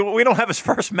 Wait, we don't have his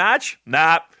first match?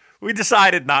 Nah, we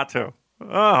decided not to.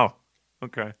 Oh,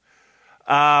 okay.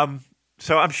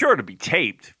 So I'm sure it'll be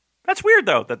taped. That's weird,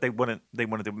 though, that they want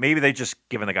to do. Maybe they just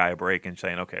giving the guy a break and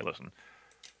saying, okay, listen,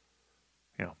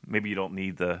 maybe you don't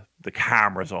need the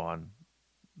cameras on.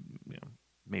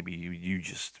 Maybe you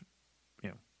just,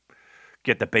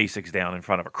 get the basics down in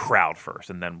front of a crowd first,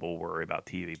 and then we'll worry about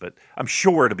TV. But I'm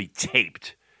sure it'll be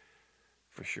taped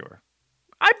for sure.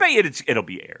 I bet it'll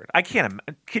be aired. I can't.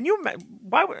 Can you?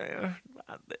 Why?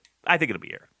 I think it'll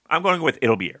be aired. I'm going with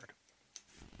it'll be aired.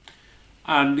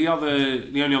 And the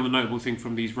only other notable thing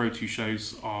from these Road 2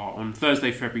 shows are on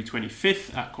Thursday, February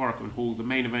 25th at Korakuen Hall. The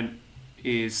main event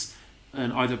is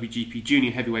an IWGP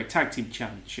Junior Heavyweight Tag Team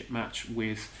Championship match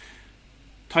with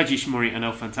Taiji Ishimori and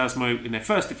El Phantasmo in their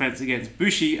first defense against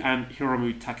Bushi and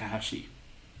Hiromu Takahashi.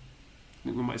 I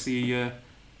think we might see a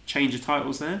change of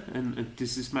titles there. And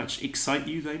does this match excite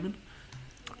you, Damon?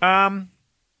 No.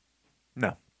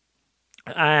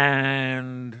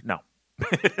 And no.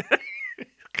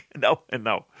 No and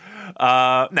no. No,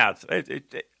 I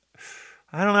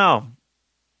don't know.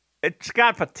 It's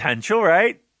got potential,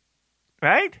 right?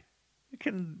 Right? It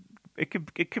could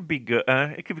be good.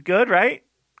 It could be good, right?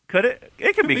 Could it?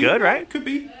 It could be good, right? Could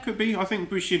be. I think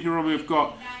Bushi and Hiromu have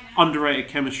got underrated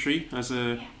chemistry as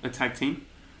a tag team.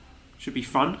 Should be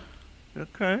fun.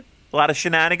 Okay. A lot of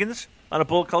shenanigans. A lot of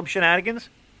Bullet Club shenanigans.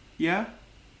 Yeah.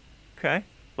 Okay.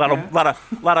 A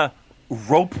lot of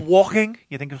rope walking.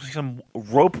 You think there's some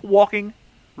rope walking?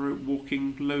 Rope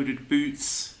walking, loaded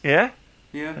boots. Yeah.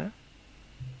 Yeah.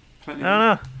 Plenty.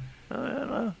 I don't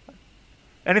know.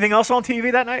 Anything else on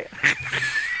TV that night?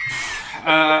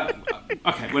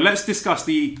 Okay, well, let's discuss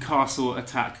the Castle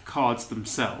Attack cards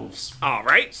themselves. All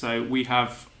right. So we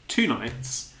have 2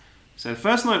 nights. So the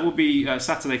first night will be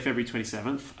Saturday, February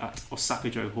 27th at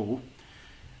Osaka-jo Hall.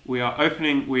 We are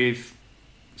opening with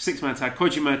 6-man tag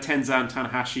Kojima, Tenzan,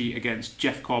 Tanahashi against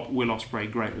Jeff Cobb, Will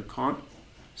Ospreay, Great-O-Khan.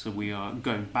 So we are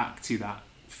going back to that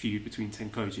feud between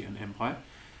Tenkoji and Empire.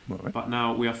 Right. But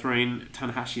now we are throwing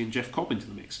Tanahashi and Jeff Cobb into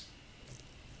the mix.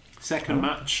 Second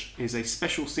match is a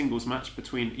special singles match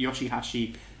between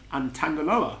Yoshihashi and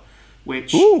Tangaloa,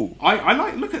 which I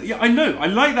like. Look at, I know, I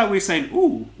like that we're saying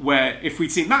ooh, where if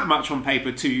we'd seen that match on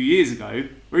paper 2 years ago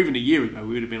or even a year ago,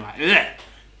 we would have been like, ugh.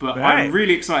 But right. I'm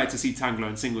really excited to see Tangaloa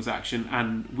in singles action,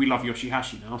 and we love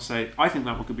Yoshihashi now, so I think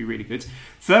that one could be really good.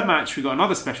 Third match, we got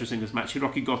another special singles match,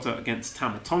 Hiroki Goto against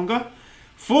Tama Tonga.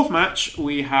 Fourth match,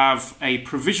 we have a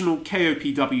provisional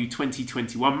KOPW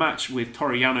 2021 match with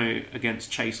Toru Yano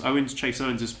against Chase Owens. Chase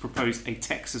Owens has proposed a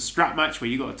Texas strap match where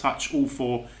you got to touch all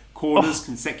 4 corners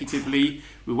consecutively.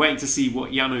 We're waiting to see what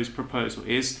Yano's proposal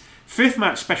is. Fifth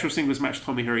match, special singles match,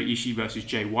 Tomohiro Ishii versus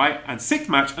Jay White. And sixth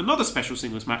match, another special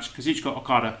singles match, Kazuchika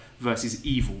Okada versus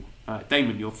Evil.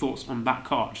 Damon, your thoughts on that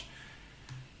card?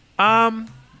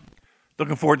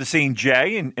 Looking forward to seeing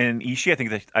Jay and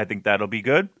Ishii. I think that'll be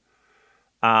good.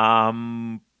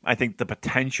 I think the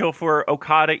potential for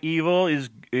Okada Evil is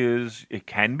it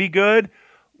can be good.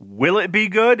 Will it be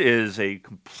good is a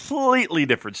completely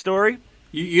different story.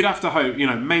 You'd have to hope,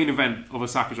 main event of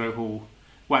Osaka-jo Hall.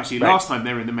 Well, actually, Right. Last time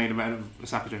they were in the main event of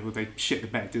Osaka-jo Hall, they shit the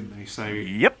bed, didn't they? So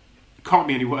Yep. it can't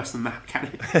be any worse than that, can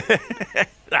it?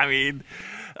 I mean,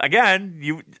 again,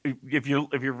 if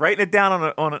you're writing it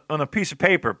down on a piece of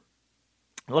paper,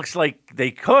 it looks like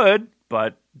they could,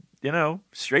 but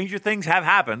stranger things have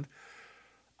happened.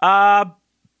 Am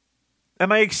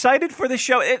I excited for the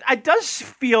show? It does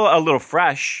feel a little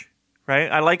fresh, right?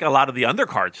 I like a lot of the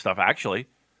undercard stuff, actually.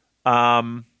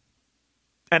 And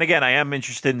again, I am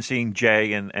interested in seeing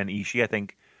Jay and Ishii. I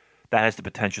think that has the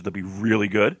potential to be really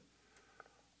good.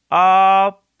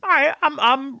 All right,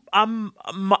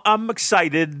 I'm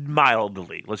excited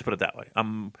mildly. Let's put it that way.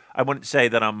 I wouldn't say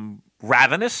that I'm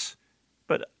ravenous,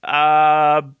 but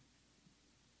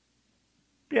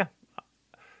yeah,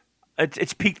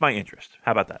 it's piqued my interest.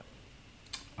 How about that?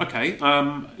 Okay,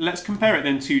 let's compare it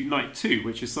then to night 2,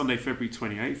 which is Sunday, February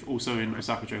 28th, also in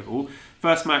Osaka-jo Hall.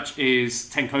 First match is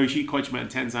Tenkoji, Kojima and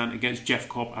Tenzan against Jeff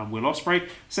Cobb and Will Ospreay.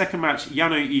 Second match,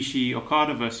 Yano, Ishii,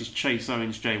 Okada versus Chase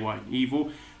Owens, Jay White and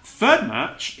Evil. Third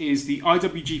match is the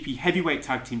IWGP Heavyweight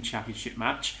Tag Team Championship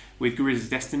match with Guerrilla's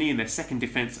Destiny in their second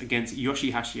defense against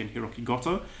Yoshihashi and Hiroki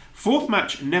Goto. Fourth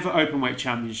match, Never Openweight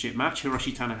Championship match,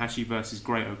 Hiroshi Tanahashi versus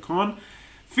Great-O-Khan.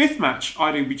 Fifth match,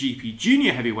 IWGP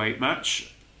Junior Heavyweight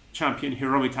match, champion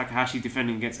Hiromu Takahashi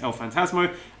defending against El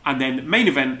Phantasmo. And then main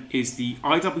event is the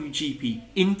IWGP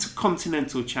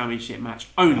Intercontinental Championship match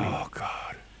only. Oh,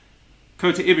 God.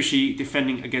 Kota Ibushi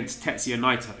defending against Tetsuya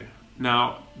Naito.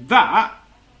 Now, that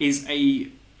is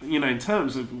in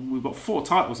terms of, we've got 4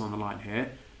 titles on the line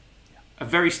here, a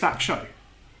very stacked show.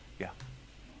 Yeah.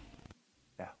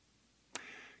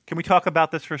 Can we talk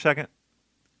about this for a second?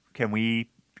 Can we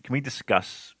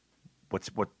discuss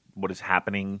what is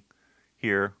happening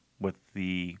here with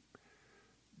the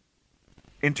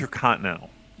Intercontinental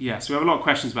Yeah, so we have a lot of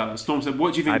questions about that. Storm said,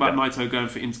 what do you think about Naito going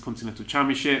for Intercontinental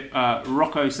Championship?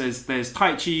 Rocco says, there's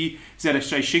Taichi,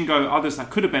 ZSJ, Shingo, others that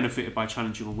could have benefited by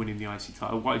challenging or winning the IC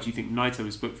title. Why do you think Naito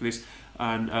is booked for this?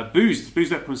 And Booze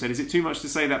Leprechaun said, is it too much to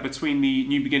say that between the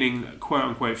New Beginning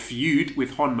quote-unquote feud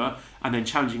with Honma and then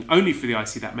challenging only for the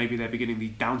IC, that maybe they're beginning the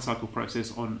down cycle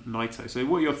process on Naito? So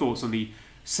what are your thoughts on the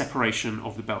separation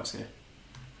of the belts here?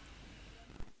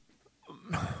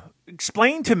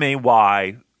 Explain to me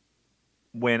why,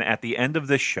 when at the end of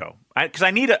this show, because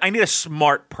I need a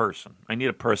smart person. I need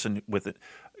a person with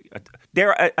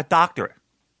a doctorate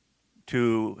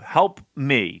to help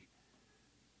me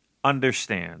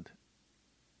understand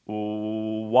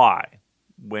why,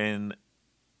 when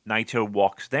Naito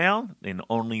walks down in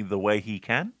only the way he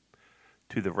can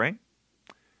to the ring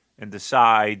and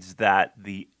decides that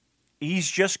he's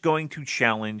just going to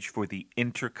challenge for the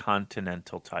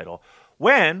Intercontinental title,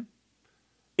 when,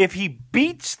 if he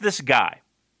beats this guy,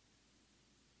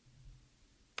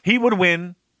 he would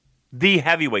win the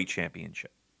heavyweight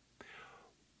championship.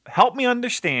 Help me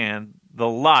understand the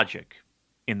logic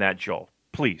in that, Joel,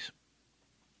 please.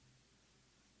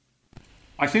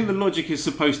 I think the logic is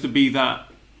supposed to be that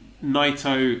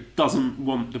Naito doesn't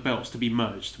want the belts to be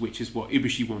merged, which is what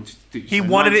Ibushi wanted to do. He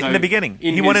wanted it in the beginning.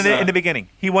 He wanted it in the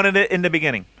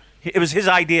beginning. It was his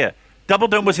idea. Double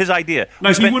Dome was his idea.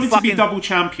 No, he wanted to be double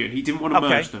champion. He didn't want to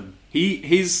merge them.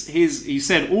 He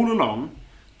said all along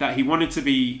that he wanted to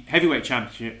be heavyweight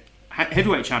champion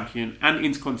and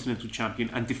Intercontinental champion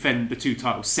and defend the two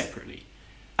titles separately.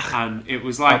 And it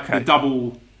was like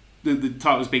the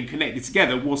titles being connected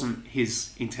together wasn't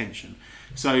his intention.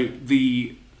 So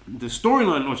the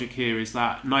storyline logic here is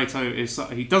that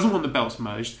Naito he doesn't want the belts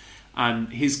merged, and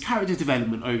his character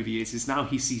development over the years is now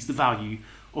he sees the value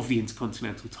of the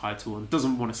Intercontinental title and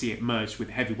doesn't want to see it merged with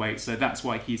heavyweight. So that's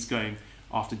why he's going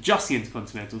after just the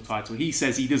Intercontinental title. He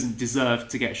says he doesn't deserve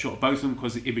to get a shot at both of them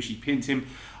because Ibushi pinned him.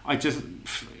 I'm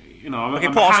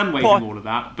hand-waving all of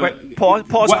that. But pause,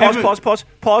 please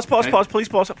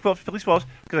pause,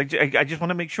 because I just want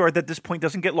to make sure that this point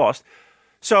doesn't get lost.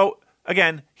 So,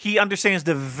 again, he understands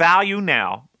the value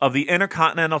now of the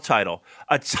Intercontinental title,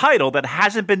 a title that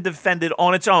hasn't been defended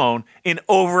on its own in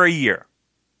over a year.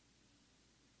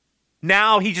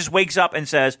 Now he just wakes up and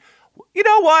says, you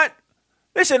know what?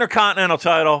 This Intercontinental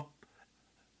title,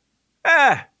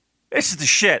 this is the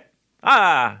shit.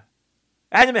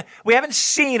 We haven't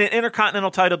seen an Intercontinental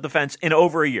title defense in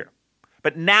over a year.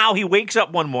 But now he wakes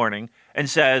up one morning and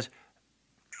says,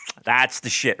 that's the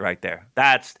shit right there.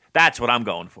 That's what I'm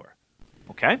going for.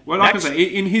 Okay? Well, like I say,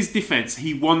 in his defense,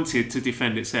 he wanted to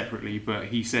defend it separately, but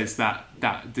he says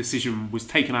that decision was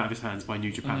taken out of his hands by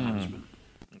New Japan management.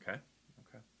 Okay. All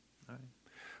right.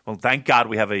 Well, thank God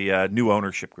we have a new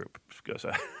ownership group.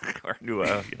 Or new,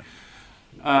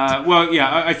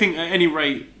 I think at any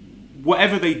rate,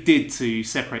 whatever they did to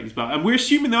separate these belts, and we're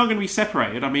assuming they are going to be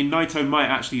separated. I mean, Naito might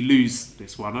actually lose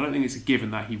this one. I don't think it's a given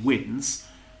that he wins.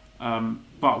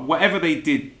 But whatever they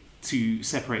did to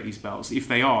separate these belts, if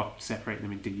they are separating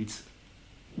them indeed,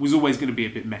 was always going to be a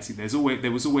bit messy.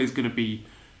 There was always going to be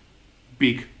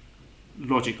big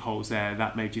logic holes there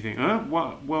that made you think,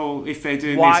 well, if they're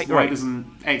doing this, why doesn't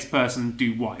X person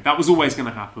do Y? That was always going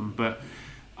to happen. But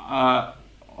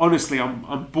honestly,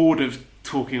 I'm bored of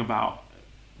talking about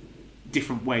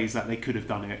different ways that they could have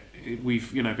done it.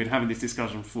 We've been having this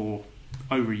discussion for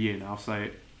over a year now, so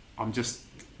I'm just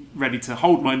ready to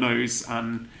hold my nose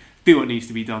and do what needs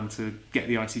to be done to get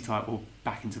the IC title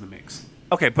back into the mix.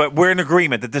 Okay, but we're in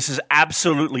agreement that this is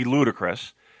absolutely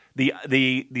ludicrous. The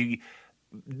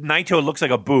Naito looks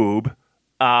like a boob.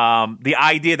 The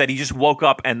idea that he just woke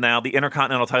up and now the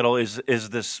Intercontinental title is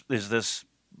this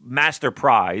master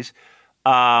prize,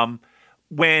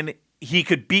 when he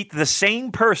could beat the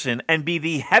same person and be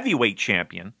the heavyweight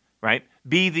champion, right?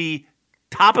 Be the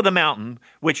top of the mountain,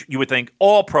 which you would think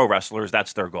all pro wrestlers,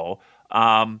 that's their goal.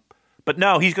 But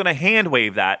no, he's going to hand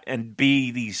wave that and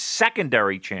be the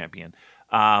secondary champion.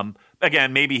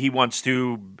 Again, maybe he wants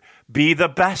to be the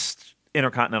best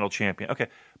Intercontinental champion. Okay,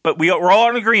 but we're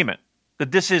all in agreement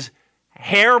that this is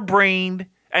harebrained.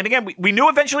 And again, we knew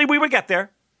eventually we would get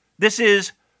there. This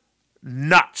is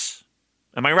nuts.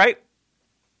 Am I right?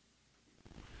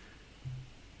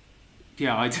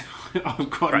 Yeah, I've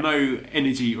got no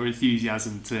energy or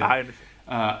enthusiasm to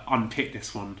unpick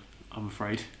this one, I'm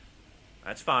afraid.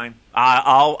 That's fine.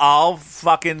 I'll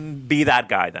fucking be that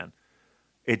guy then.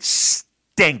 It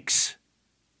stinks.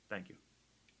 Thank you.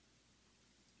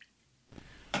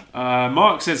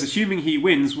 Mark says, assuming he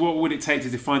wins, what would it take to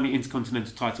define the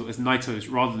Intercontinental title as Naito's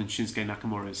rather than Shinsuke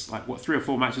Nakamura's? Like, what 3 or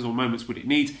 4 matches or moments would it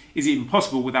need? Is it even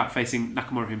possible without facing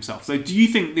Nakamura himself? So do you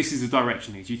think this is the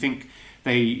direction? Do you think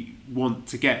they want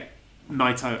to get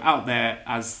Naito out there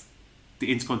as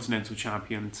the Intercontinental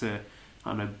Champion to, I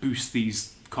don't know, boost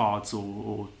these cards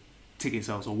or ticket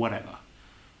sales or whatever?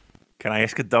 Can I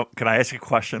ask a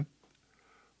question?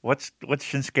 What's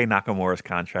Shinsuke Nakamura's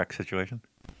contract situation?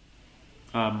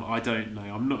 I don't know.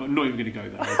 I'm not even going to go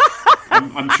there.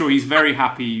 I'm sure he's very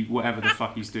happy, whatever the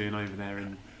fuck he's doing over there.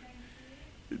 In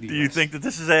the Do you think that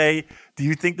this is Do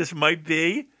you think this might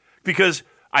be? Because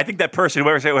I think that person,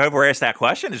 whoever asked that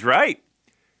question, is right.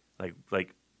 Like,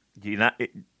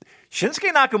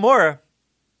 Shinsuke Nakamura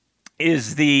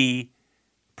is the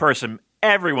person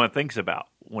everyone thinks about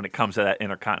when it comes to that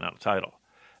Intercontinental title,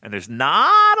 and there's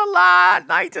not a lot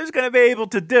Naito's going to be able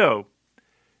to do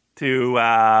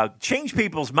to change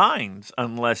people's minds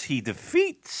unless he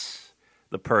defeats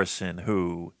the person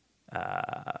who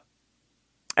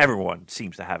everyone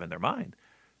seems to have in their mind.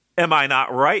 Am I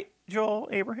not right, Joel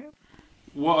Abraham?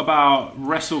 What about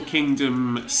Wrestle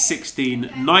Kingdom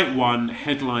 16 Night 1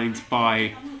 headlined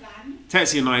by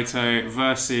Tetsuya Naito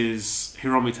versus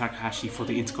Hiromu Takahashi for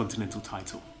the Intercontinental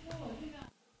title?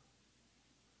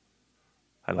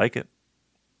 I like it.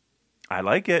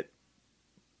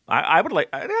 I would like.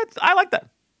 I like that.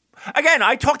 Again,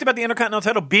 I talked about the Intercontinental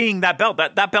title being that belt.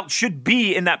 That belt should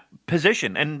be in that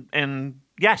position. And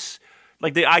yes,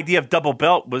 like the idea of double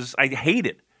belt I hate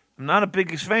it. I'm not a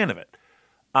biggest fan of it.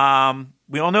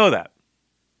 We all know that.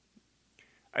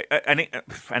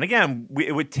 And again,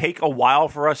 it would take a while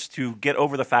for us to get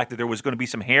over the fact that there was going to be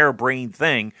some harebrained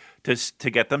thing to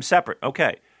get them separate.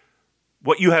 Okay,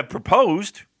 what you have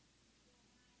proposed,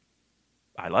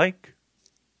 I like.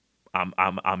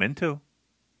 I'm into.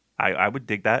 I would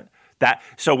dig that.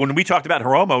 So when we talked about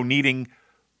Hiromu needing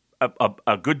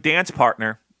a good dance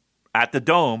partner at the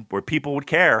Dome where people would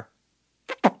care,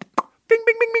 bing, bing,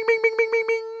 bing, bing, bing, bing, bing, bing,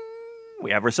 bing,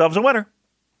 we have ourselves a winner.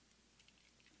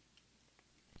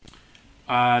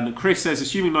 And Chris says,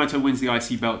 assuming Naito wins the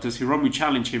IC belt, does Hiromu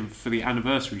challenge him for the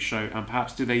anniversary show? And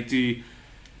perhaps do they do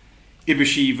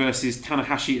Ibushi versus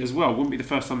Tanahashi as well? Wouldn't be the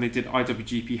first time they did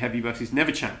IWGP Heavy versus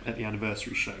Never Champ at the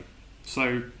anniversary show.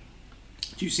 So,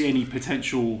 do you see any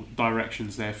potential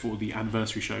directions there for the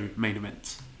anniversary show main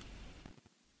event?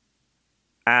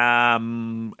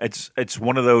 It's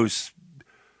one of those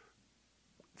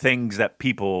things that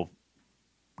people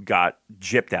got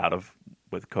gypped out of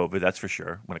with COVID, that's for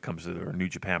sure, when it comes to the New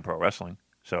Japan Pro Wrestling.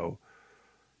 So,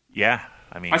 yeah,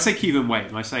 I mean... I say keep them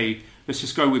waiting. I say, let's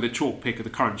just go with a chalk pick of the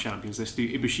current champions. Let's do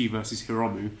Ibushi versus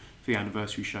Hiromu for the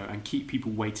anniversary show and keep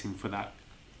people waiting for that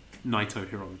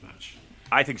Naito-Hiromu match.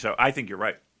 I think so. I think you're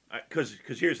right. Because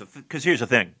here's the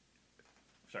thing.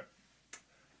 Sorry.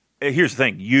 Here's the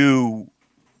thing. You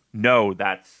know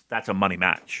that's a money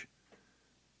match,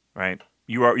 right?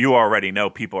 You already know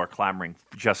people are clamoring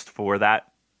just for that.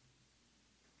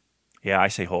 Yeah, I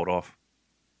say hold off.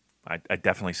 I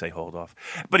definitely say hold off.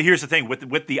 But here's the thing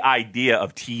with the idea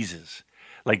of teases,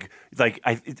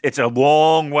 it's a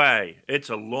long way. It's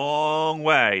a long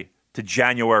way to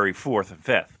January 4th and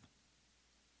 5th.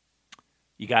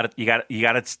 You got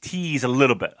to tease a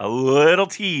little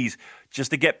tease,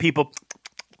 just to get people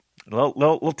a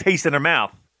little taste in their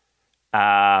mouth.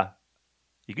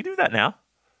 You can do that now.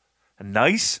 A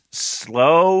nice,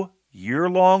 slow,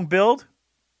 year-long build.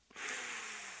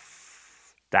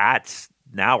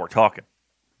 Now we're talking.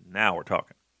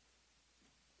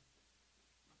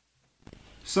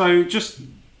 So just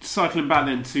cycling back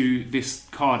then to this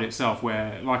card itself,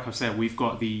 where, like I said, we've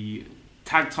got the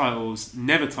tag titles,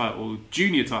 Never title,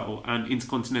 Junior title, and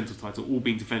Intercontinental title all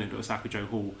being defended at Osaka-jo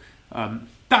Hall.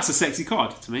 That's a sexy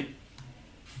card to me.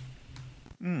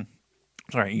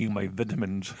 Sorry, eating my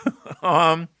vitamins.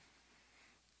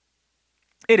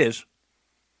 It is.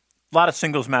 A lot of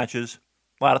singles matches,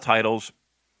 a lot of titles.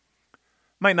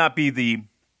 Might not be the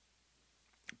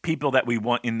people that we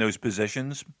want in those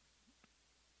positions,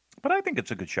 but I think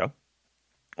it's a good show.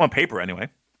 On paper, anyway.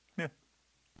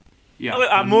 Yeah.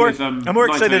 I'm more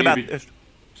excited about this.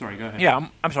 Sorry, go ahead. Yeah,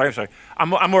 I'm sorry.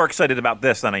 I'm more excited about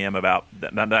this than I am about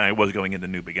than I was going into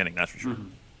New Beginning. That's for sure. Mm-hmm.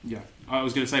 Yeah, I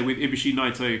was going to say with Ibushi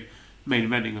Naito main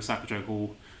eventing Osaka-jo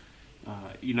Hall,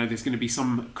 there's going to be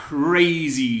some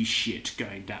crazy shit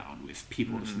going down with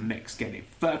people's necks getting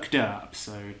fucked up.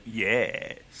 So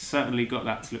yeah, certainly got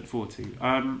that to look forward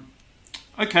to.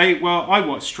 Okay, well, I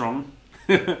watched Strong,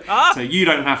 so you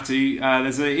don't have to.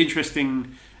 There's an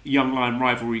interesting young lion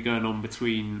rivalry going on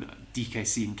between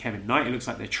DKC and Kevin Knight. It looks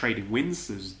like they're trading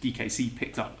wins. As DKC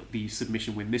picked up the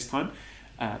submission win this time.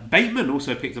 Bateman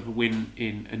also picked up a win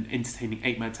in an entertaining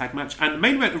 8-man tag match. And the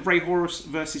main event of Ray Horus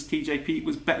versus TJP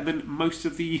was better than most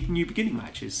of the New Beginning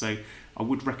matches. So I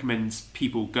would recommend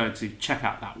people go to check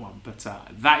out that one. But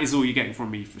that is all you're getting from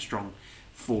me for Strong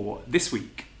for this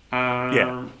week.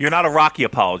 Yeah, you're not a Rocky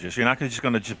apologist. You're not just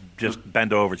going to just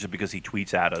bend over just because he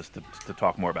tweets at us to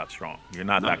talk more about Strong. You're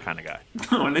not that kind of guy.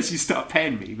 No, unless you start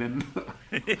paying me, then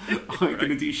I ain't going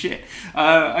to do shit.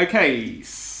 Okay,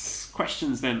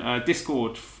 questions then.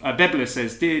 Discord. Bebler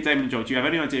says, Dear Damon and Joel, do you have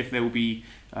any idea if there will be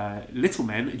little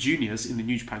men, juniors, in the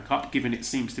New Japan Cup, given it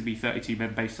seems to be 32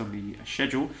 men based on the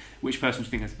schedule? Which person do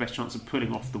you think has the best chance of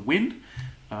pulling off the win?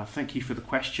 Thank you for the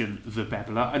question, the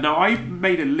Bebler. Now, I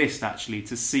made a list, actually,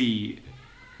 to see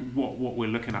what we're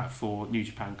looking at for New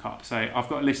Japan Cup. So I've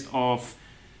got a list of,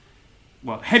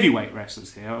 heavyweight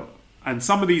wrestlers here. And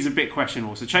some of these are a bit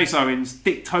questionable. So Chase Owens,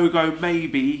 Dick Togo,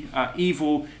 maybe,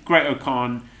 Evil, Great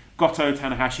Okan, Goto,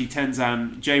 Tanahashi,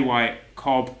 Tenzan, Jay White,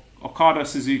 Cobb, Okada,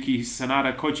 Suzuki,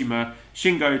 Sanada, Kojima,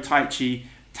 Shingo, Taichi,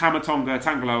 Tamatonga,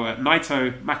 Tangaloa,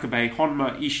 Naito, Makabe,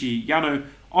 Honma, Ishii, Yano,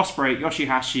 Ospreay,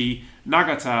 Yoshihashi,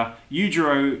 Nagata,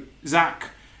 Yujiro,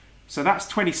 Zack. So that's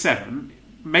 27.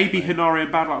 Maybe Hinari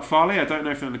and Bad Luck Fale. I don't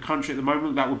know if they're in the country at the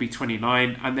moment. That would be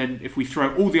 29. And then if we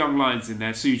throw all the young lions in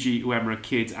there, Suji, Uemura,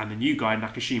 Kid, and the new guy,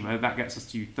 Nakashima, that gets us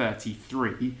to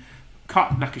 33.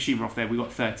 Cut Nakashima off there, we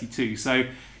got 32. So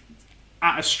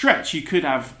at a stretch, you could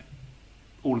have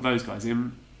all of those guys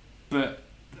in. But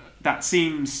that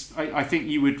seems... I think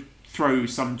you would throw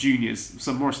some juniors,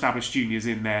 some more established juniors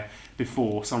in there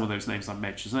before some of those names I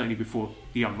mentioned, certainly before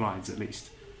the young lions at least.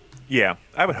 Yeah,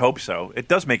 I would hope so. It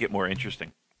does make it more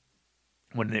interesting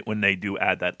when they do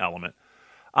add that element.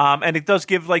 And it does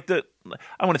give I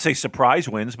want to say surprise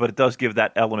wins, but it does give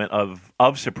that element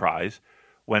of surprise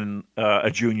when a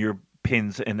junior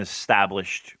pins an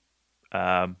established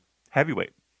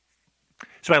heavyweight.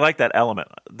 So I like that element.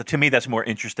 To me, that's more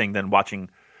interesting than watching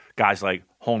guys like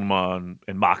Honma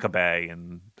and Makabe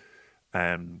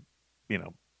and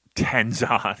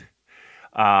Tenzan,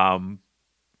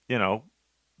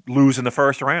 lose in the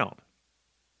first round.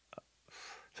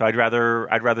 So I'd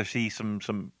rather see some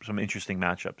interesting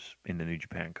matchups in the New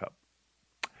Japan Cup.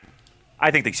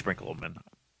 I think they sprinkle them in.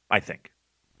 I think.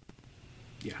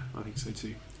 Yeah, I think so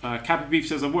too. Cabby Beef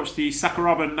says, I watched the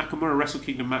Sakuraba and Nakamura Wrestle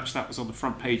Kingdom match that was on the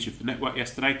front page of the network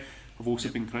yesterday. I've also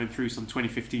been going through some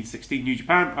 2015-16 New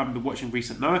Japan. I've been watching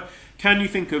recent Noah. Can you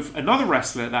think of another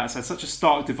wrestler that has had such a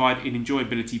stark divide in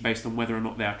enjoyability based on whether or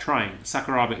not they are trying?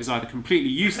 Sakuraba is either completely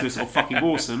useless or fucking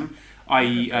awesome,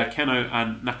 i.e. Keno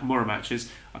and Nakamura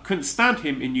matches. I couldn't stand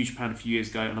him in New Japan a few years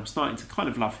ago, and I'm starting to kind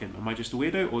of love him. Am I just a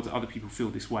weirdo, or do other people feel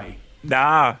this way?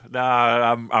 Nah,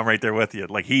 I'm right there with you.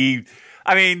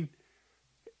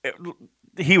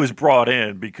 He was brought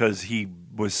in because he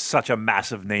was such a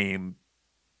massive name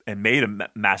and made a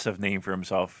massive name for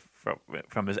himself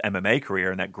from his MMA career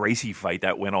and that Gracie fight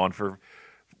that went on for,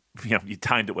 you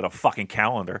timed it with a fucking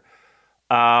calendar.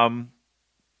 And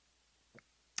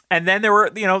then there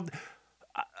were,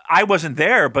 I wasn't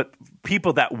there, but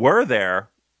people that were there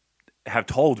have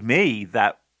told me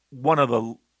that one of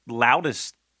the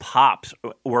loudest pops,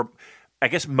 or I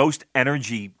guess most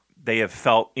energy they have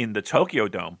felt in the Tokyo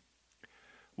Dome,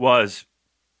 was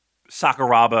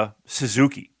Sakuraba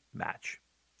Suzuki match.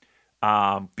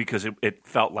 Because it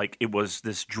felt like it was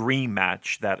this dream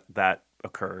match that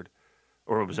occurred,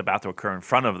 or it was about to occur in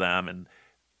front of them, and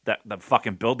that the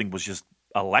fucking building was just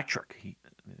electric.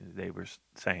 They were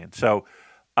saying so.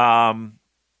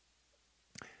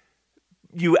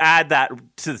 You add that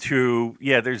to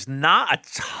there's not a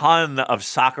ton of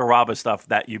Sakuraba stuff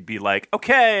that you'd be like,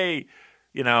 okay,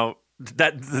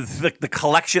 that the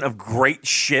collection of great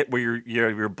shit where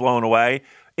you're blown away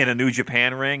in a New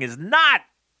Japan ring is not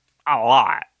a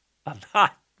lot,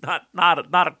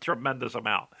 not a tremendous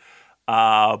amount.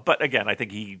 But again, I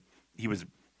think he was,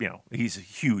 he's a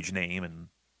huge name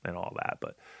and all that.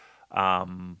 But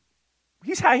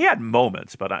he had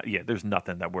moments. But there's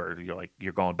nothing that where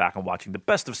you're going back and watching the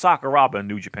best of Sakuraba in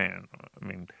New Japan. I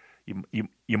mean,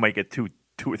 you might get two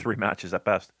or three matches at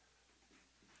best.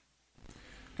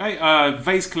 Okay,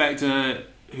 Vase Collector,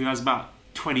 who has about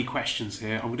 20 questions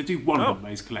here. I'm going to do one of them,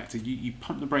 Vase Collector. You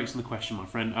pump the brakes on the question, my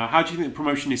friend. How do you think the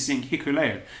promotion is seeing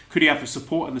Hikuleo? Could he have the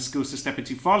support and the skills to step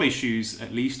into Fale's shoes,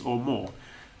 at least, or more?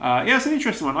 It's an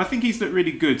interesting one. I think he's looked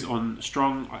really good on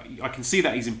Strong. I can see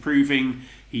that he's improving.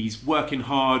 He's working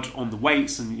hard on the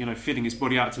weights and, fitting his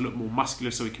body out to look more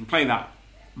muscular so he can play that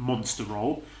monster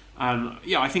role. And,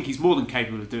 I think he's more than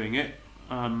capable of doing it.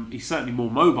 He's certainly more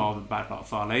mobile than Bad Luck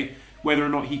Fale. Whether or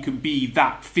not he can be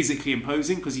that physically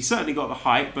imposing, because he's certainly got the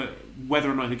height, but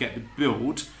whether or not he'll get the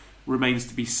build, remains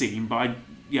to be seen. But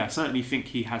I certainly think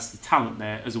he has the talent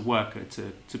there as a worker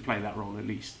to play that role at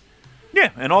least.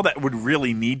 Yeah, and all that would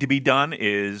really need to be done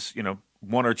is,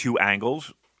 one or two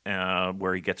angles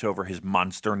where he gets over his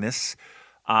monsterness.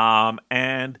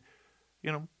 And,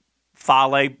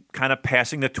 Fale kind of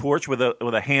passing the torch with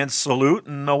a hand salute,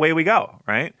 and away we go,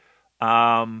 right?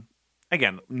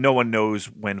 Again, no one knows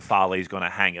when Fale is going to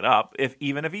hang it up,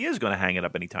 even if he is going to hang it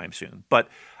up anytime soon. But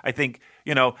I think,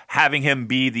 having him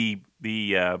be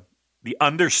the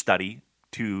understudy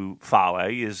to Fale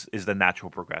is the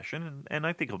natural progression, and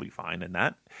I think he'll be fine in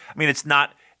that. I mean, it's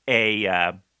not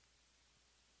Fale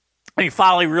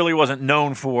really wasn't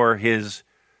known for his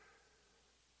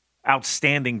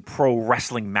outstanding pro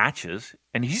wrestling matches,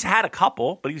 and he's had a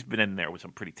couple, but he's been in there with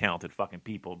some pretty talented fucking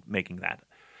people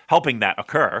helping that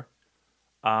occur.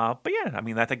 But yeah, I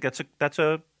mean, I think that's a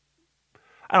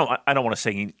I don't want to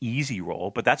say an easy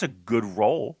role, but that's a good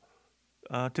role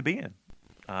to be in,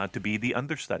 to be the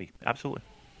understudy. Absolutely.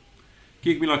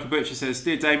 Gig Me Like a Butcher says,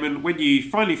 Dear Damon, when you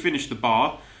finally finished the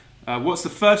bar, what's the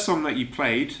first song that you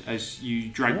played as you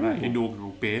drank that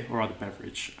inaugural beer or other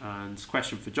beverage? And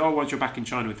question for Joel, once you're back in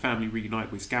China with family,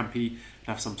 reunite with Scampi, and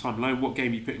have some time alone, what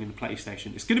game are you putting in the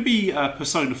PlayStation? It's going to be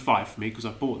Persona 5 for me, because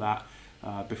I bought that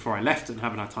before I left and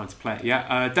haven't had time to play it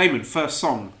yet. Damon, first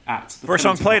song at the First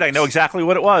song played, I know exactly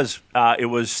what it was. It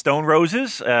was Stone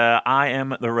Roses, I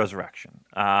Am the Resurrection.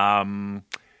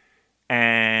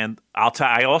 And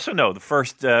I also know the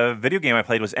first video game I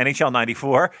played was NHL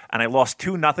 94, and I lost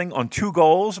 2-0 on 2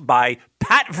 goals by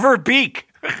Pat Verbeek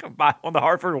on the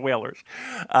Hartford Whalers.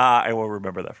 I will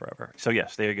remember that forever. So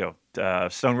yes, there you go.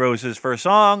 Stone Roses first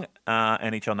song,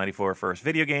 NHL 94 first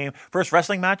video game, first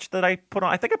wrestling match that I put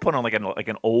on. I think I put on like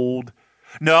an old.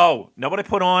 No, what I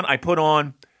put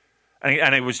on,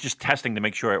 and I was just testing to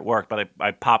make sure it worked. But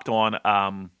I popped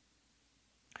on.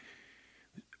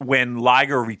 When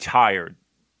Liger retired,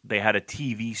 they had a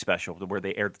TV special where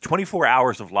they aired 24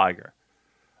 hours of Liger.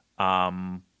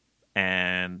 And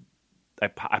I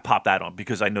popped that on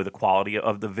because I know the quality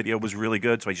of the video was really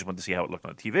good, so I just wanted to see how it looked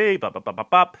on the TV.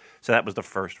 So that was the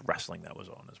first wrestling that was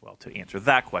on as well, to answer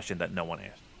that question that no one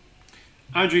asked.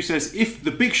 Andrew says, if the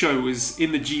Big Show was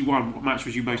in the G1, what match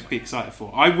would you most be excited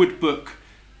for? I would book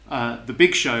the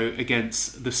Big Show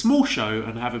against the Small Show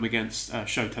and have him against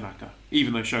Sho Tanaka,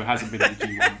 even though Sho hasn't been in the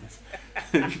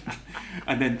G1.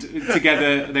 And then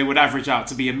together they would average out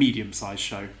to be a medium-sized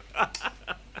show.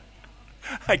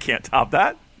 I can't top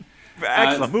that.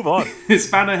 Excellent, move on.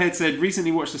 Spannerhead said,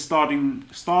 recently watched the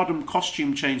Stardom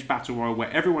costume change battle royal where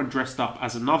everyone dressed up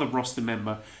as another roster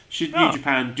member. Should New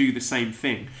Japan do the same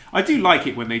thing? I do like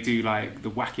it when they do like the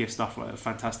wackier stuff like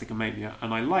Fantastica Mania,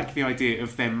 and I like the idea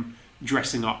of them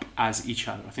dressing up as each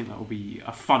other. I think that will be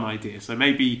a fun idea. So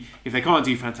maybe if they can't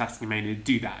do Fantastica Mania,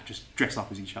 do that. Just dress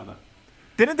up as each other.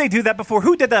 Didn't they do that before?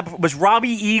 Who did that before? Was Robbie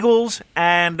Eagles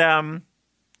and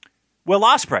Will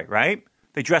Ospreay, right?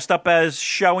 They dressed up as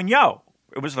Sho and Yo.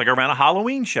 It was like around a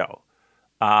Halloween show.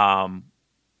 I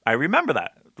remember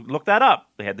that. Look that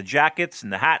up. They had the jackets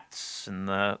and the hats, and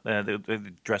they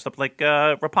dressed up like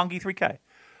Roppongi 3K.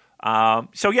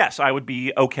 So yes, I would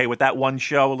be okay with that one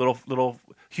show, a little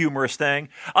humorous thing.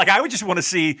 Like I would just want to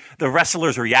see the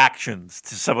wrestlers' reactions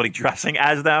to somebody dressing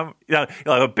as them.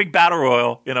 A big battle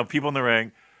royal. People in the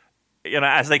ring.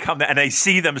 As they come and they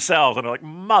see themselves and they're like,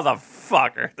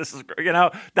 motherfucker, this is great.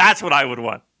 That's what I would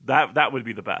want. That would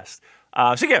be the best.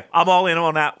 So yeah, I'm all in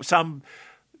on that. Some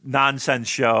nonsense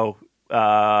show,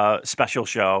 special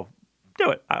show. Do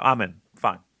it. I'm in.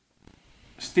 Fine.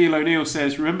 Steel O'Neill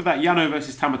says, remember that Yano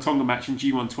versus Tamatonga match in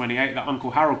G128 that Uncle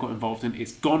Harold got involved in?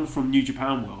 It's gone from New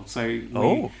Japan World. So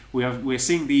we're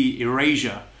seeing the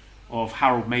erasure of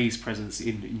Harold May's presence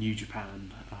in New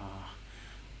Japan.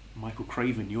 Michael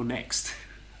Craven, you're next.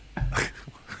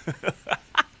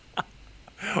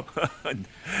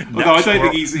 Although I don't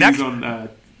think he's on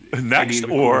next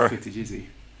any or footage, is he?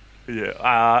 Yeah,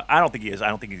 I don't think he is. I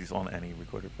don't think he's on any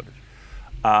recorded footage.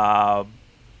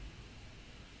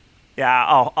 Yeah,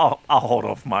 I'll hold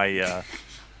off my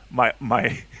my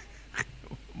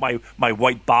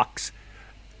white box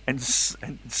and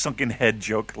sunken head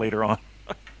joke later on.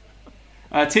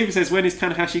 Tim says, when is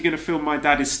Tanahashi going to film My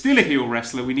Dad Is Still a Heel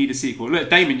Wrestler? We need a sequel. Look,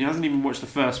 Damon, you hasn't even watched the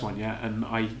first one yet, and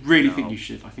I really think you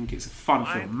should. I think it's a fun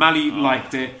film. Mally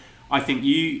liked it. I think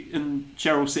you and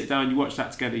Cheryl sit down, you watch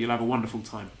that together, you'll have a wonderful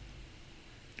time.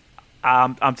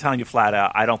 I'm telling you flat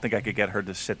out, I don't think I could get her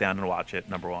to sit down and watch it,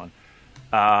 number one.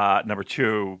 Number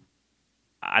two,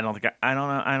 I don't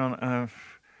know.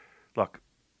 Look,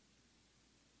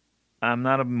 I'm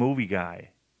not a movie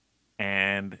guy,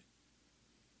 and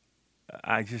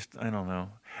I don't know.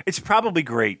 It's probably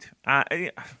great.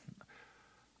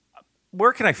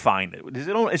 Where can I find it?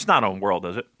 It's not on World,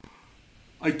 is it?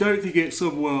 I don't think it's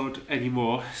on World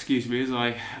anymore. Excuse me, as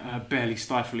I barely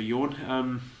stifle a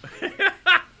yawn.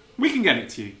 We can get it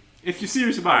to you. If you're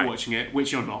serious about watching it,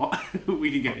 which you're not,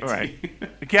 we can get it to you.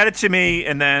 Get it to me,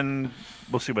 and then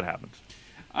we'll see what happens.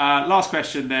 Last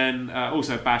question then,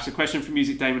 also Bash. A question from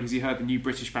Music Damon. Has he heard the new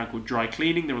British band called Dry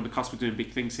Cleaning? They're on the cusp of doing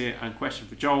big things here. And question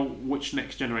for Joel, which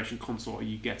next generation console are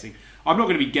you getting? I'm not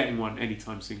going to be getting one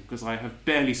anytime soon because I have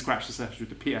barely scratched the surface with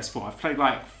the PS4. I've played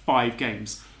like 5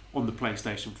 games on the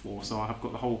PlayStation 4, so I've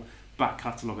got the whole back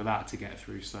catalogue of that to get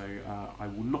through. So I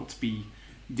will not be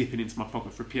dipping into my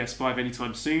pocket for a PS5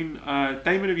 anytime soon.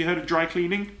 Damon, have you heard of Dry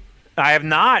Cleaning? I have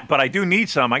not, but I do need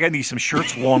some. I got to need some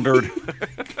shirts laundered.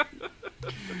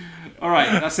 All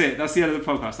right, that's it. That's the end of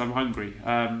the podcast. I'm hungry.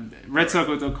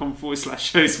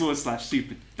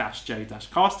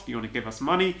 redcircle.com/shows/super-j-cast if you want to give us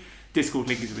money. Discord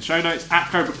link is in the show notes. At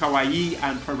Cobra Kawaii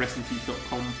and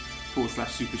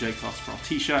ProWrestlingTees.com/super-j-cast for our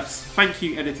t-shirts. Thank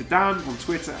you, Editor Dan, on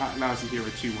Twitter at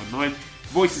LousyHero219.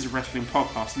 Voices of Wrestling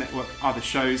Podcast Network, other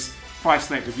shows. 5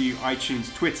 Snake Review,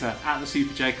 iTunes, Twitter, at the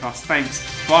Super J-Cast. Thanks.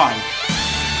 Bye.